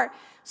heart,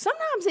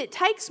 sometimes it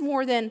takes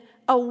more than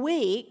a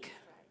week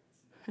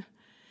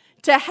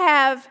to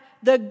have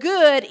the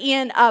good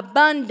in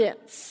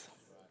abundance.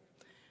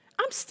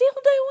 I'm still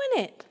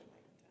doing it.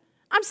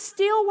 I'm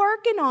still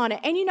working on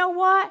it. And you know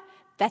what?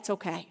 That's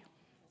okay.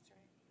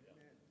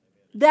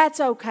 That's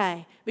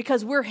okay,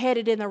 because we're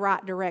headed in the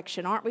right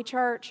direction, aren't we,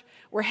 church?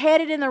 We're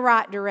headed in the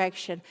right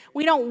direction.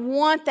 We don't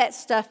want that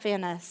stuff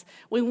in us.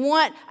 We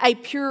want a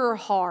pure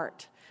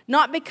heart.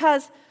 Not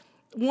because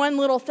one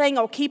little thing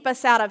will keep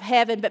us out of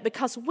heaven, but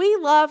because we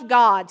love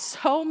God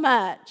so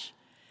much,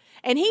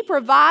 and He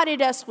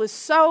provided us with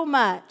so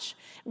much.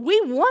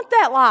 We want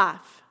that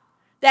life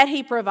that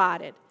He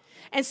provided.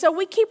 And so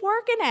we keep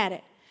working at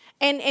it.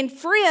 And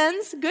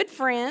friends,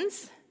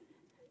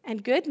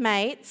 and good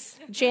mates,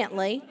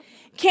 gently,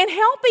 can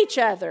help each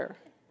other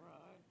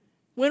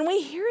when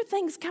we hear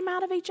things come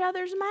out of each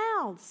other's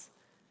mouths.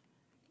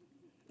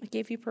 I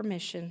give you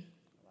permission.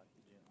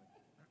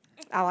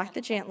 I like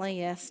the gently,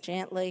 yes,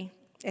 gently.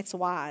 It's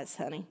wise,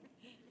 honey.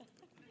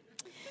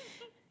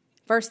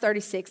 Verse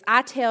 36,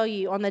 I tell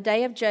you, on the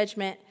day of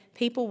judgment,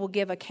 people will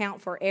give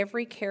account for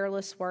every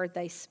careless word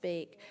they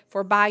speak.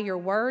 For by your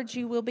words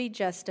you will be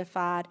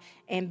justified,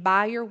 and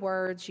by your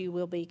words you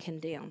will be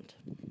condemned.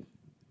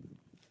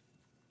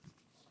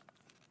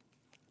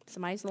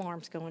 Somebody's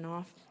alarm's going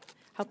off.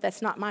 Hope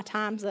that's not my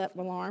time's up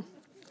alarm.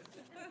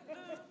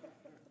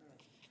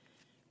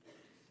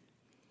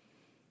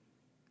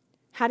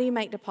 How do you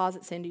make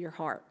deposits into your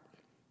heart?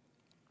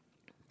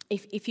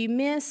 If you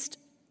missed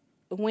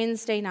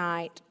Wednesday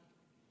night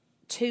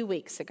 2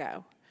 weeks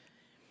ago,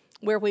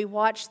 where we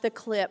watched the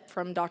clip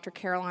from Dr.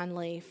 Caroline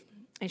Leaf,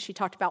 and she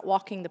talked about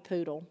walking the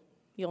poodle.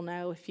 You'll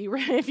know if you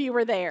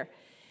were there.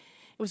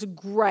 It was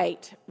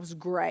great. It was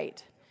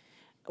great.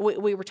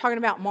 We were talking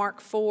about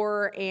Mark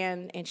 4,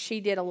 and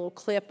she did a little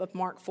clip of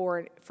Mark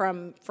 4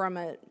 from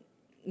a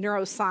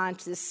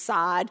neuroscientist's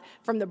side,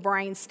 from the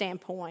brain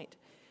standpoint.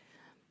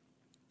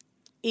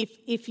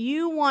 If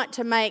you want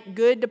to make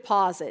good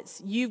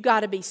deposits, you've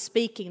got to be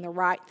speaking the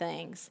right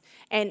things.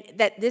 And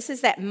that this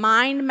is that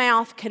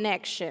mind-mouth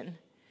connection.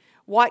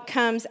 What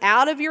comes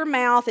out of your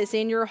mouth is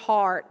in your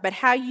heart, but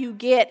how you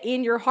get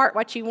in your heart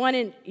what you want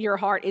in your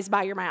heart is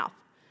by your mouth.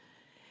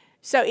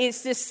 So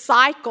it's this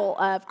cycle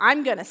of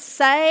I'm going to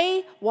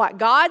say what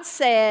God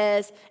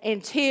says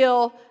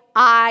until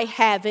I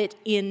have it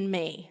in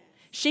me.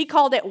 She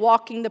called it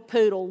walking the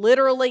poodle.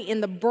 Literally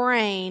in the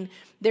brain,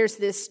 there's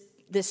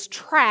this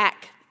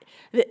track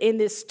in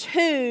this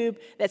tube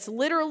that's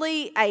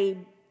literally a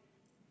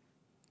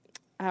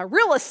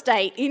real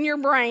estate in your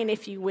brain,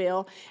 if you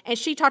will. And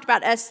she talked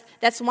about us,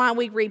 that's why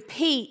we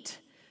repeat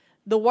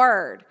the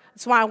word.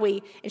 That's why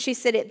and she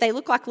said they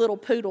look like little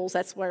poodles.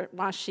 That's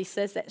why she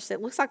says that. She said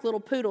it looks like little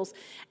poodles.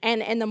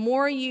 And the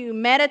more you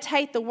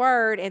meditate the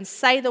word and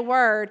say the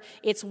word,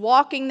 it's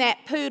walking that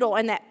poodle,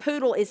 and that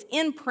poodle is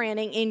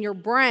imprinting in your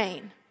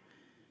brain.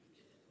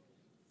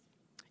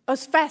 It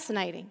was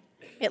fascinating.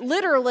 It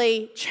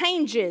literally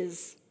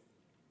changes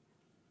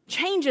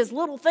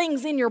little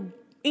things in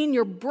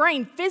your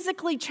brain,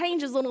 physically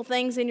changes little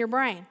things in your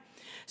brain.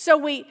 So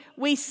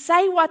we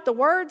say what the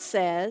word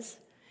says,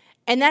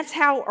 And that's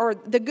how, or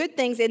the good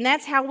things, and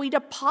that's how we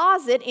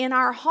deposit in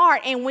our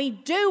heart. And we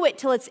do it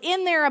till it's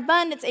in their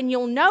abundance. And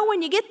you'll know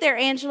when you get there,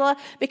 Angela,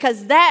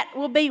 because that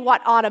will be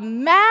what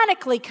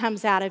automatically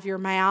comes out of your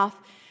mouth.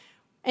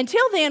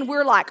 Until then,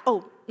 we're like,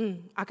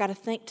 I got to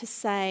think to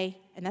say,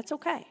 and that's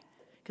okay,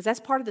 because that's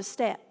part of the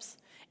steps.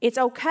 It's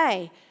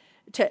okay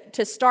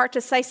to start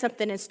to say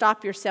something and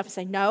stop yourself and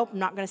say, no, I'm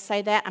not going to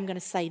say that. I'm going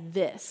to say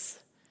this.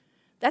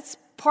 That's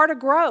part of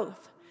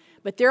growth.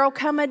 But there will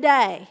come a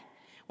day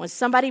when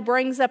somebody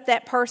brings up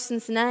that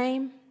person's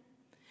name,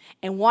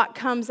 and what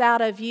comes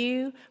out of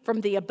you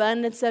from the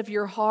abundance of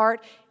your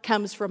heart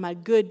comes from a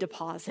good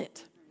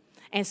deposit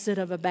instead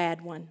of a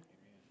bad one.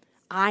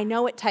 I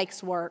know it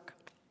takes work.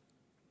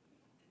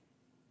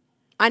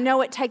 I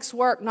know it takes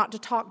work not to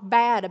talk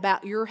bad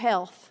about your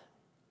health.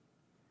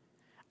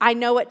 I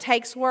know it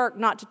takes work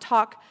not to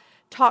talk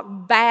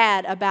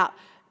bad about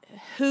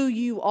who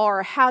you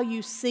are, how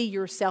you see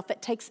yourself.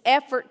 It takes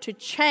effort to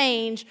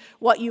change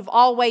what you've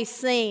always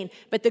seen.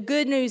 But the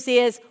good news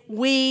is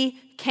we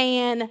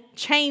can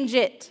change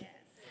it.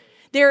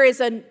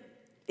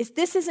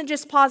 This isn't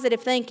just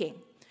positive thinking.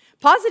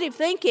 Positive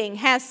thinking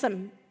has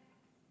some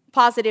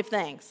positive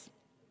things.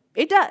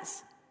 It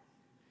does.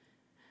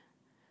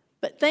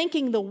 But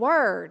thinking the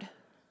word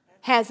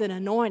has an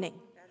anointing.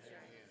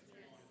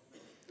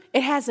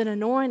 It has an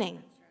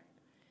anointing.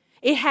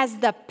 It has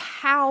the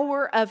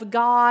power of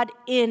God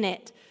in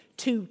it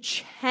to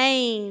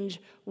change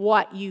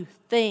what you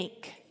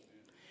think.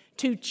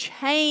 To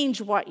change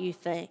what you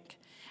think.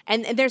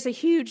 And there's a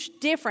huge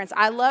difference.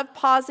 I love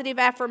positive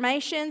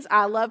affirmations.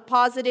 I love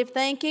positive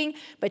thinking.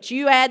 But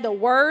you add the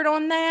word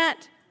on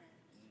that,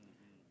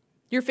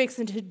 you're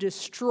fixing to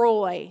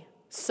destroy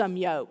some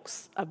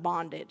yokes of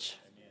bondage.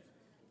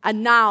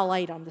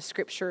 Annihilate them, the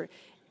scripture.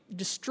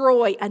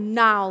 Destroy,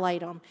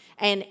 annihilate them.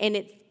 And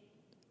it's,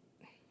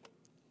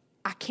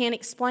 I can't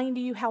explain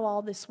to you how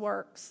all this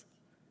works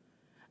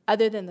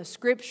other than the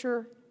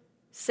scripture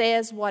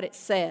says what it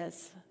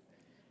says.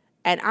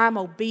 And I'm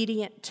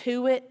obedient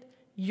to it.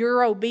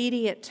 You're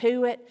obedient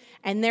to it.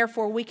 And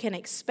therefore we can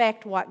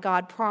expect what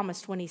God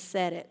promised when He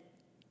said it.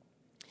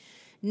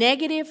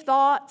 Negative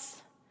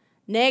thoughts,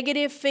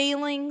 negative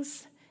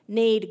feelings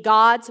need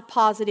God's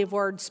positive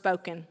word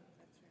spoken.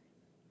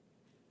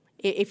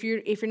 If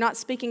you're not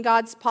speaking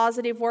God's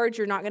positive words,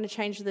 you're not going to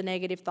change the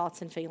negative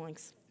thoughts and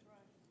feelings.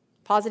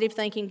 Positive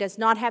thinking does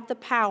not have the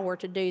power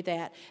to do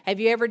that. Have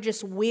you ever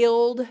just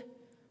willed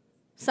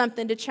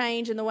something to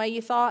change in the way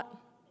you thought?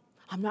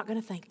 I'm not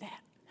going to think that.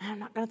 I'm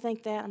not going to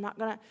think that. I'm not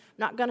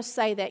going to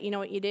say that. You know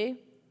what you do?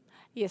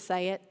 You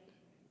say it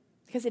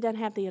because it doesn't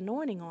have the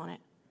anointing on it.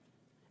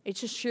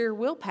 It's just sheer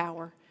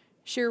willpower.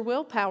 Sheer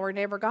willpower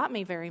never got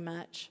me very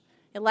much.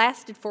 It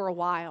lasted for a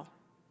while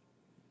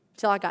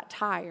until I got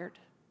tired.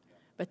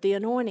 But the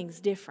anointing's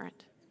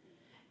different.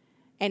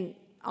 And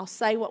I'll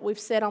say what we've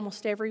said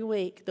almost every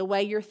week. The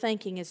way you're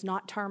thinking is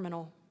not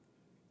terminal.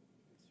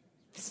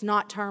 It's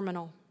not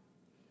terminal.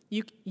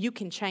 You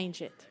can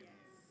change it.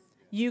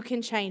 You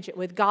can change it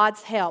with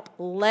God's help.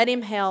 Let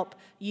Him help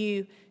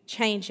you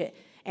change it.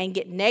 And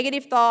get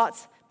negative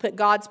thoughts, put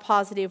God's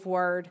positive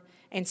word,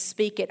 and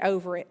speak it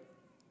over it.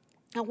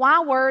 Now, why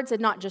words and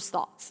not just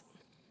thoughts?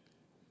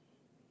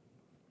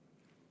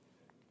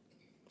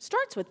 It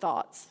starts with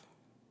thoughts.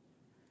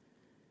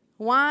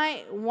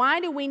 Why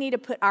do we need to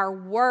put our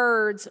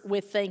words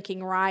with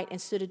thinking right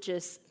instead of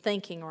just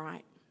thinking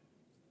right?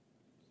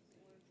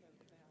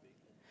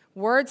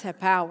 Words have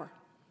power.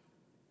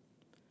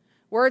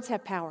 Words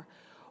have power.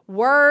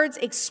 Words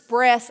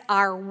express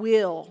our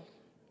will.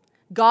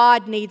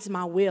 God needs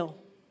my will.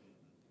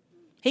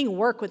 He can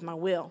work with my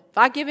will. If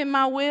I give Him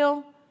my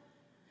will,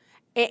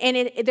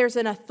 and there's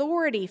an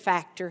authority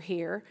factor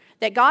here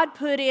that God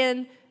put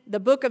in the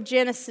book of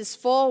Genesis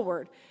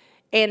forward.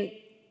 And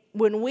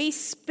when we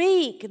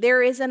speak,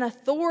 there is an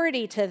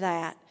authority to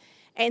that.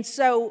 And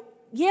so,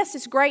 yes,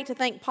 it's great to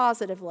think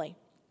positively.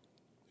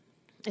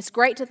 It's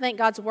great to think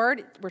God's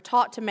word. We're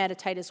taught to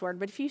meditate His word.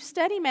 But if you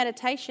study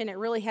meditation, it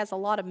really has a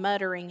lot of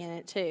muttering in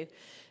it too.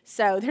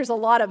 So there's a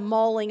lot of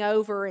mulling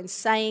over and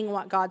saying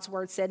what God's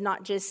word said,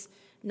 not just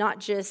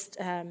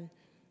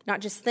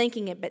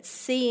thinking it, but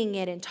seeing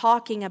it and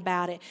talking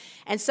about it.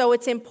 And so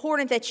it's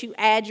important that you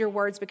add your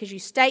words because you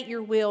state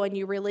your will and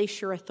you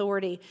release your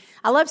authority.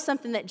 I love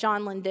something that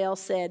John Lindell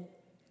said.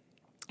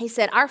 He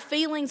said, our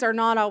feelings are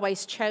not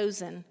always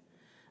chosen,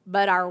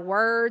 but our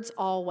words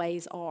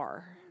always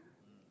are.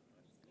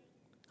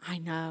 I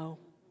know.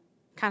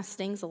 Kind of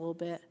stings a little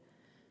bit.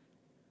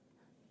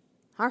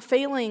 Our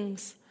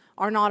feelings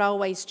are not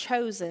always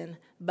chosen,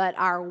 but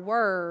our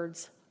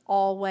words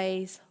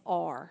always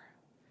are.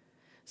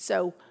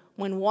 So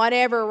when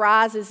whatever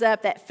rises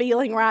up, that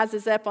feeling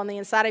rises up on the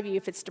inside of you,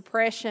 if it's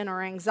depression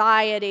or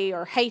anxiety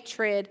or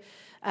hatred,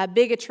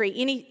 bigotry,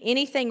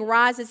 anything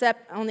rises up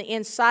on the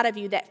inside of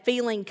you, that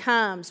feeling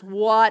comes,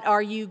 what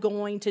are you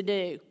going to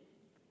do?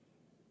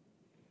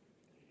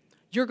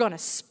 You're going to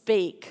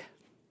speak.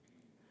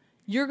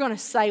 You're going to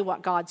say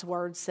what God's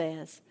word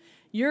says.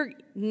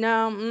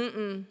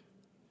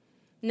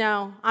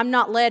 No, I'm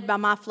not led by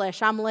my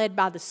flesh. I'm led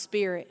by the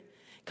Spirit.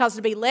 Because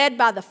to be led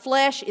by the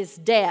flesh is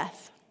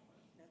death.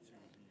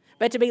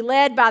 But to be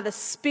led by the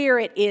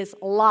Spirit is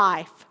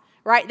life.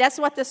 Right? That's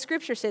what the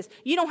Scripture says.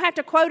 You don't have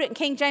to quote it in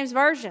King James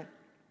Version.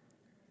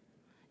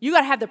 You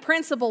got to have the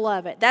principle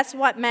of it. That's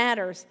what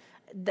matters.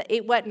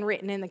 It wasn't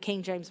written in the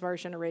King James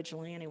Version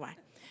originally anyway.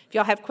 If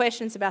y'all have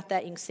questions about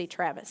that, you can see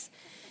Travis.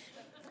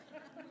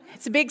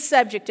 It's a big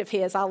subject of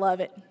his. I love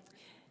it.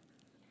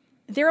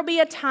 There will be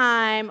a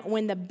time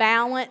when the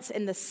balance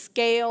and the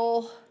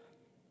scale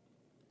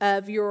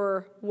of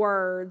your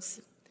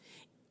words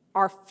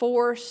are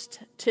forced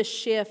to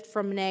shift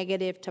from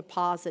negative to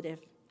positive.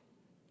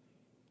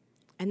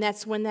 And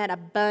that's when that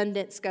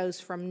abundance goes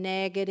from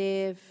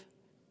negative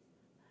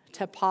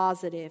to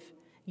positive.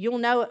 You'll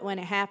know it when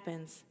it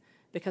happens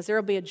because there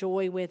will be a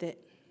joy with it.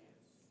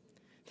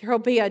 There will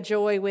be a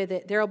joy with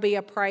it. There will be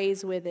a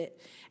praise with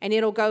it. And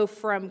it'll go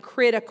from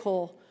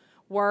critical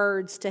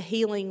words to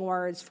healing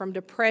words, from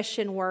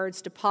depression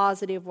words to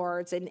positive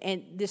words.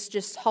 And this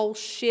just whole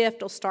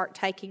shift will start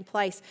taking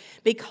place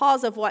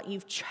because of what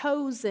you've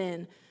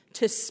chosen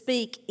to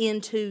speak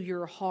into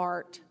your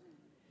heart.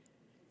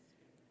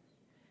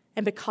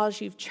 And because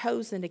you've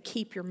chosen to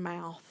keep your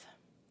mouth.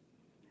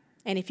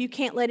 And if you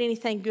can't let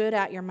anything good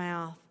out your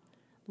mouth,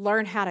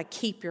 learn how to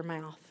keep your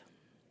mouth.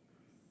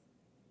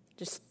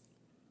 Just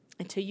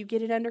until you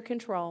get it under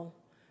control.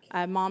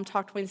 Mom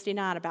talked Wednesday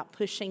night about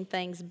pushing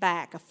things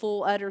back. A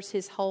fool utters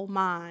his whole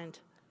mind.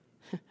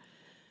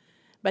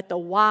 But the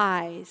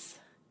wise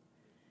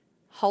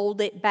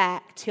hold it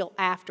back till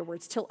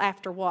afterwards. Till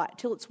after what?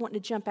 Till it's wanting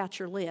to jump out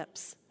your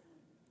lips.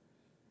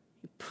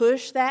 You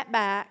push that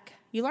back.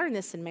 You learn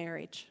this in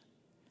marriage.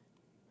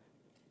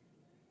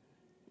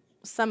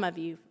 Some of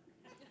you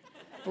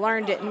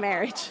learned it in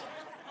marriage.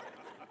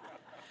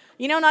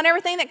 You know, not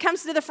everything that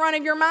comes to the front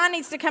of your mind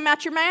needs to come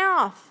out your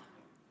mouth.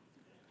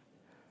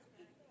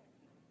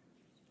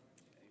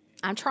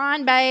 I'm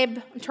trying, babe.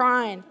 I'm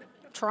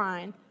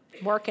trying.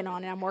 Working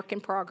on it. I'm work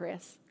in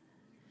progress.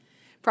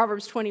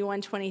 Proverbs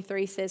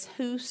 21:23 says,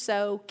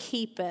 whoso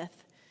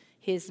keepeth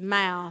his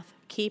mouth,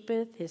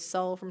 keepeth his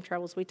soul from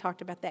troubles. We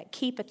talked about that.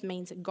 Keepeth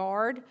means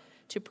guard,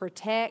 to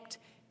protect,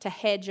 to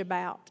hedge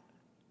about.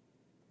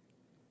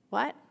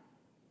 What?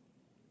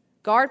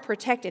 Guard,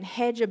 protect, and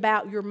hedge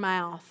about your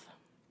mouth.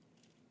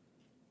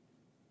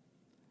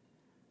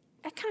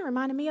 That kind of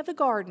reminded me of the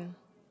garden.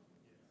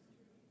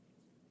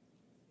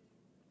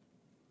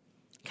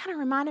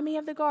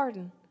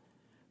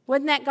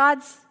 Wasn't that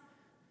God's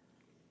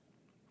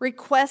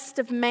request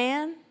of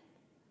man?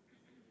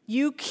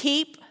 You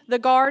keep the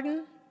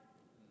garden.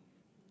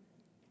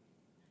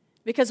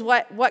 Because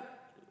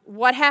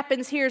what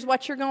happens here is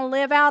what you're going to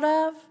live out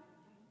of.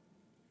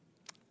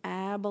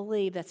 I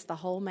believe that's the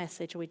whole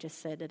message we just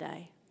said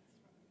today.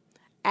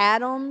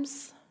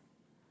 Adam's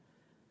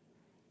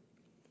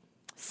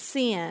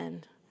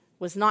sin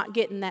was not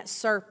getting that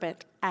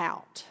serpent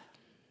out.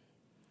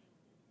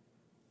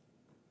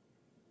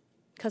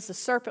 Because the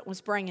serpent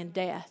was bringing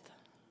death.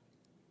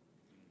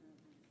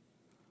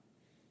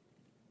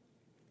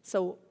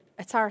 So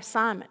it's our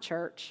assignment,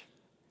 church.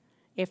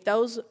 If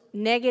those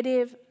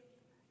negative,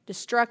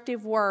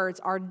 destructive words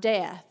are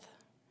death,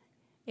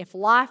 if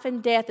life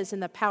and death is in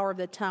the power of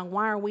the tongue,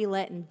 why are we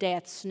letting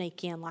death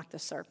sneak in like the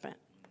serpent?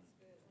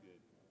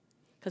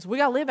 Because we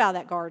got to live out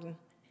of that garden.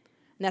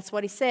 And that's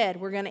what he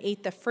said. We're going to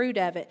eat the fruit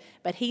of it.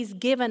 But he's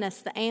given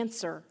us the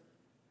answer.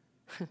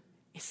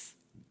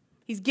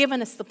 He's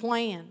given us the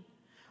plan.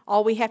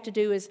 All we have to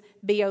do is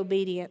be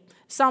obedient.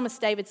 Psalmist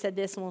David said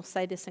this, and we'll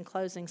say this in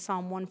closing.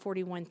 Psalm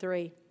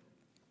 141:3.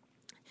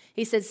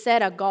 He said,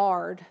 set a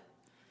guard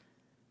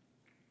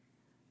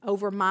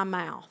over my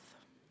mouth.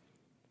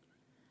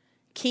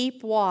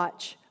 Keep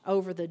watch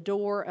over the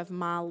door of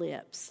my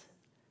lips.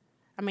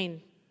 I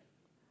mean,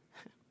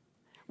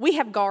 we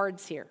have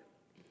guards here.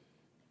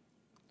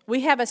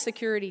 We have a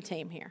security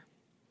team here.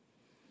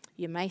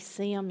 You may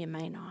see them, you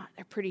may not.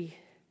 They're pretty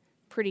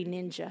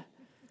ninja.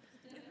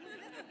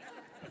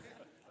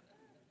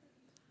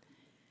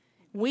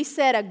 We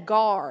set a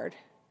guard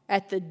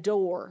at the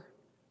door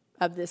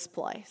of this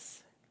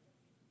place.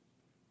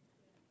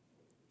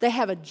 They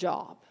have a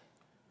job.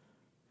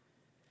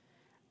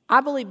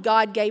 I believe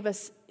God gave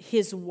us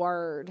His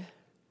word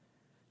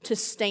to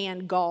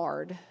stand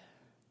guard.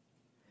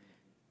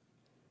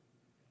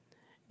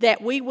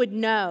 That we would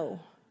know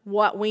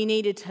what we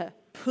needed to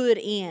put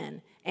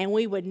in and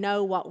we would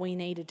know what we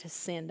needed to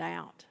send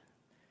out.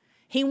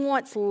 He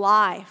wants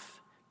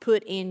life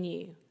put in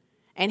you,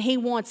 and He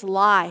wants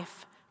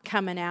life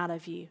coming out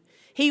of you.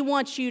 He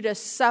wants you to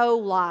sow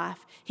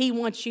life. He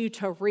wants you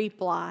to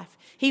reap life.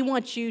 He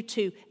wants you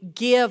to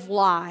give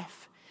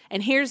life.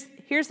 And here's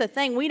the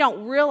thing. We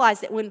don't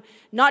realize that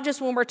not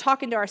just when we're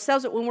talking to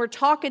ourselves, but when we're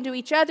talking to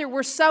each other,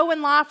 we're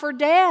sowing life or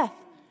death.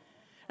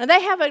 And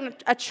they have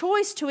a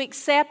choice to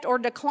accept or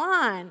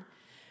decline.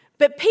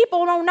 But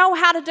people don't know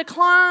how to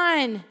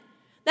decline.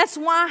 That's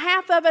why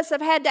half of us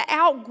have had to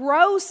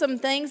outgrow some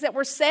things that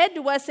were said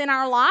to us in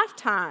our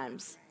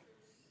lifetimes.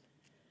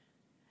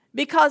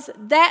 Because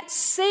that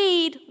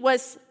seed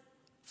was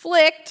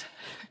flicked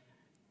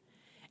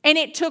and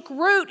it took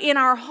root in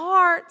our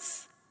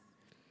hearts,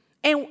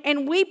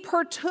 and we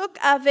partook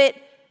of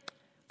it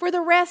for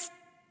the rest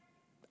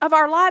of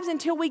our lives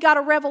until we got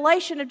a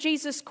revelation of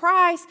Jesus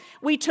Christ.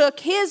 We took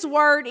His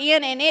word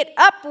in and it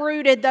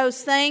uprooted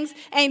those things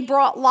and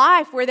brought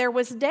life where there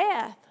was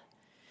death.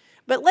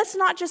 But let's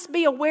not just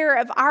be aware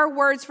of our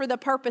words for the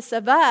purpose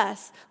of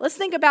us. Let's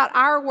think about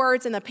our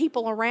words and the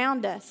people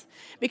around us.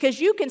 Because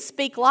you can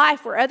speak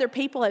life where other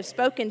people have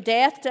spoken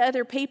death to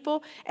other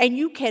people, and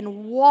you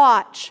can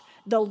watch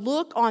the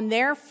look on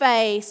their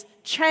face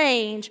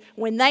change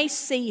when they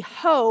see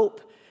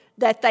hope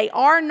that they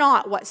are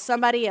not what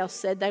somebody else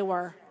said they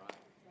were.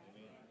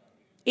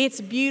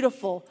 It's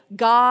beautiful.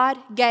 God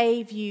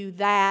gave you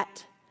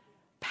that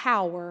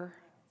power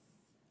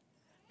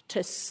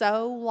to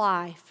sow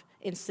life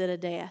instead of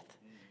death.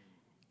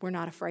 We're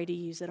not afraid to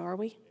use it, are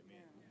we?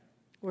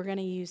 We're going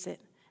to use it.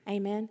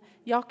 Amen.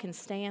 Y'all can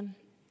stand.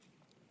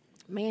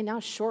 Man,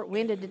 y'all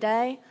short-winded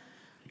today.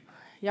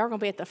 Y'all are going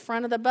to be at the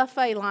front of the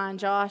buffet line,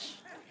 Josh.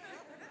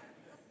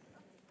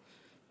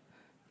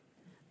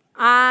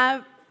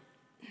 I've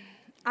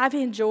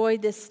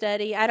enjoyed this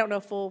study. I don't know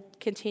if we'll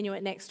continue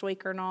it next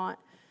week or not.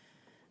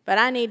 But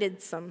I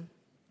needed some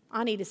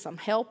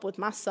help with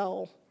my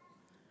soul.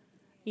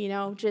 You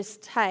know,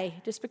 just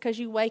because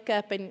you wake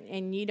up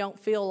and you don't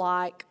feel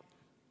like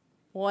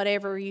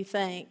whatever you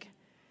think,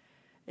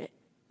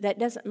 that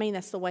doesn't mean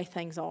that's the way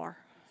things are.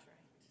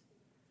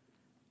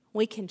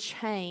 We can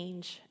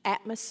change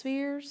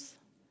atmospheres.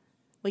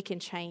 We can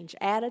change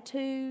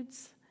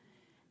attitudes.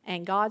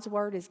 And God's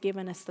Word has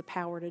given us the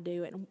power to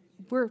do it. And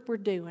we're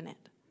doing it.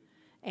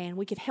 And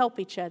we can help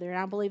each other. And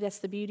I believe that's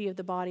the beauty of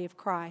the body of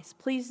Christ.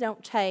 Please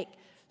don't take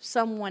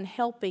someone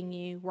helping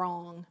you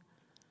wrong.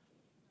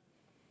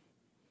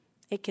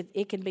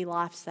 It can be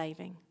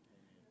life-saving.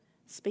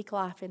 Speak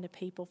life into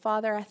people.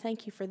 Father, I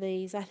thank you for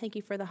these. I thank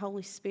you for the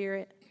Holy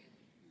Spirit.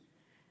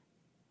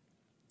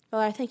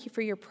 Father, I thank you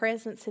for your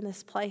presence in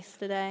this place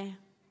today,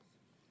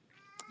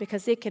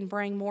 because it can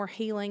bring more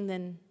healing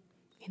than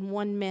in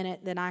 1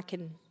 minute than I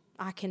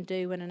can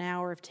do in an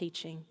hour of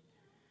teaching.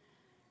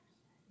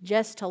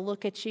 Just to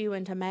look at you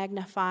and to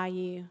magnify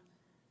you,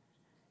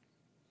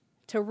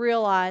 to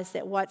realize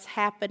that what's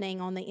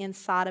happening on the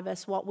inside of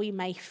us, what we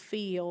may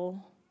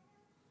feel,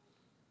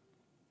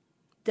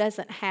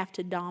 doesn't have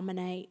to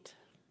dominate.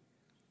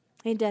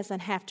 It doesn't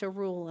have to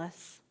rule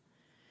us.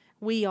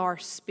 We are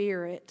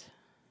spirit.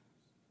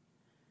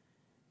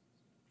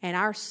 And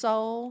our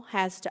soul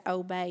has to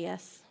obey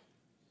us.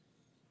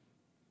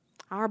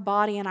 Our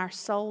body and our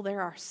soul,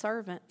 they're our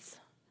servants.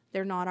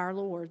 They're not our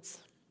lords.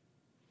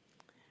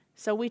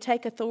 So we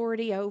take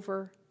authority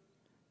over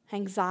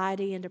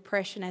anxiety and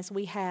depression as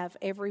we have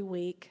every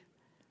week.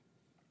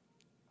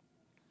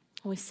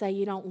 We say,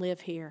 you don't live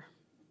here.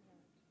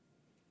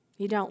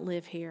 You don't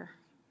live here.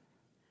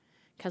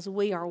 Because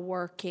we are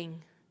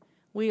working.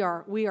 We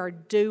are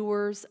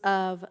doers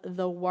of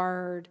the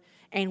word,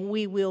 and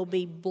we will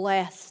be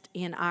blessed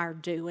in our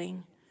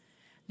doing.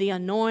 The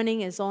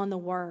anointing is on the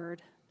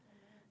word.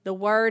 The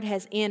word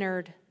has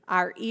entered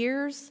our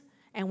ears,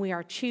 and we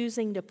are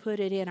choosing to put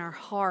it in our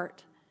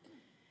heart.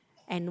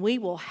 And we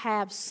will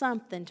have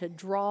something to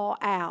draw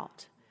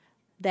out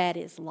that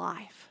is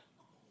life.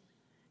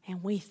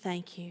 And we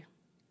thank you.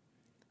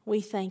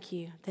 We thank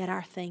you that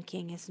our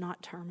thinking is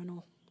not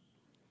terminal,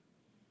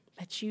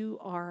 but you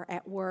are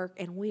at work,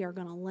 and we are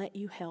going to let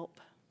you help.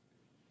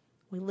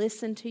 We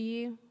listen to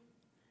you,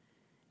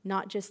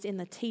 not just in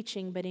the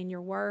teaching, but in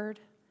your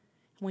word.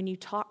 When you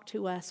talk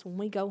to us, when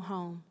we go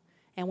home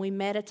and we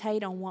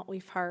meditate on what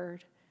we've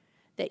heard,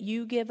 that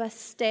you give us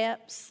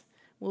steps,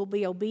 we'll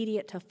be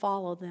obedient to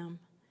follow them,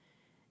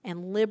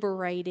 and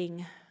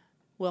liberating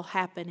will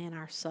happen in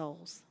our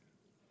souls.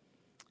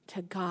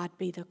 To God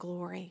be the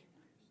glory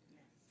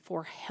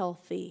for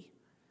healthy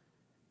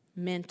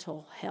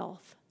mental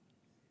health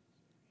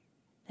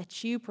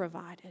that you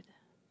provided.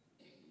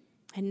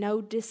 And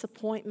no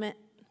disappointment,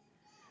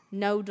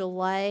 no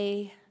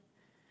delay,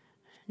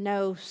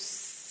 no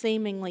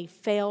seemingly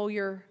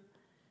failure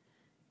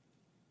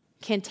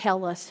can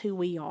tell us who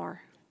we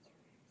are.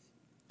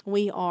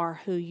 We are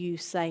who you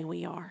say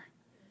we are.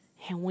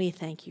 And we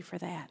thank you for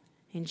that.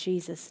 In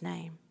Jesus'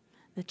 name.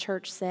 The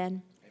church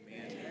said,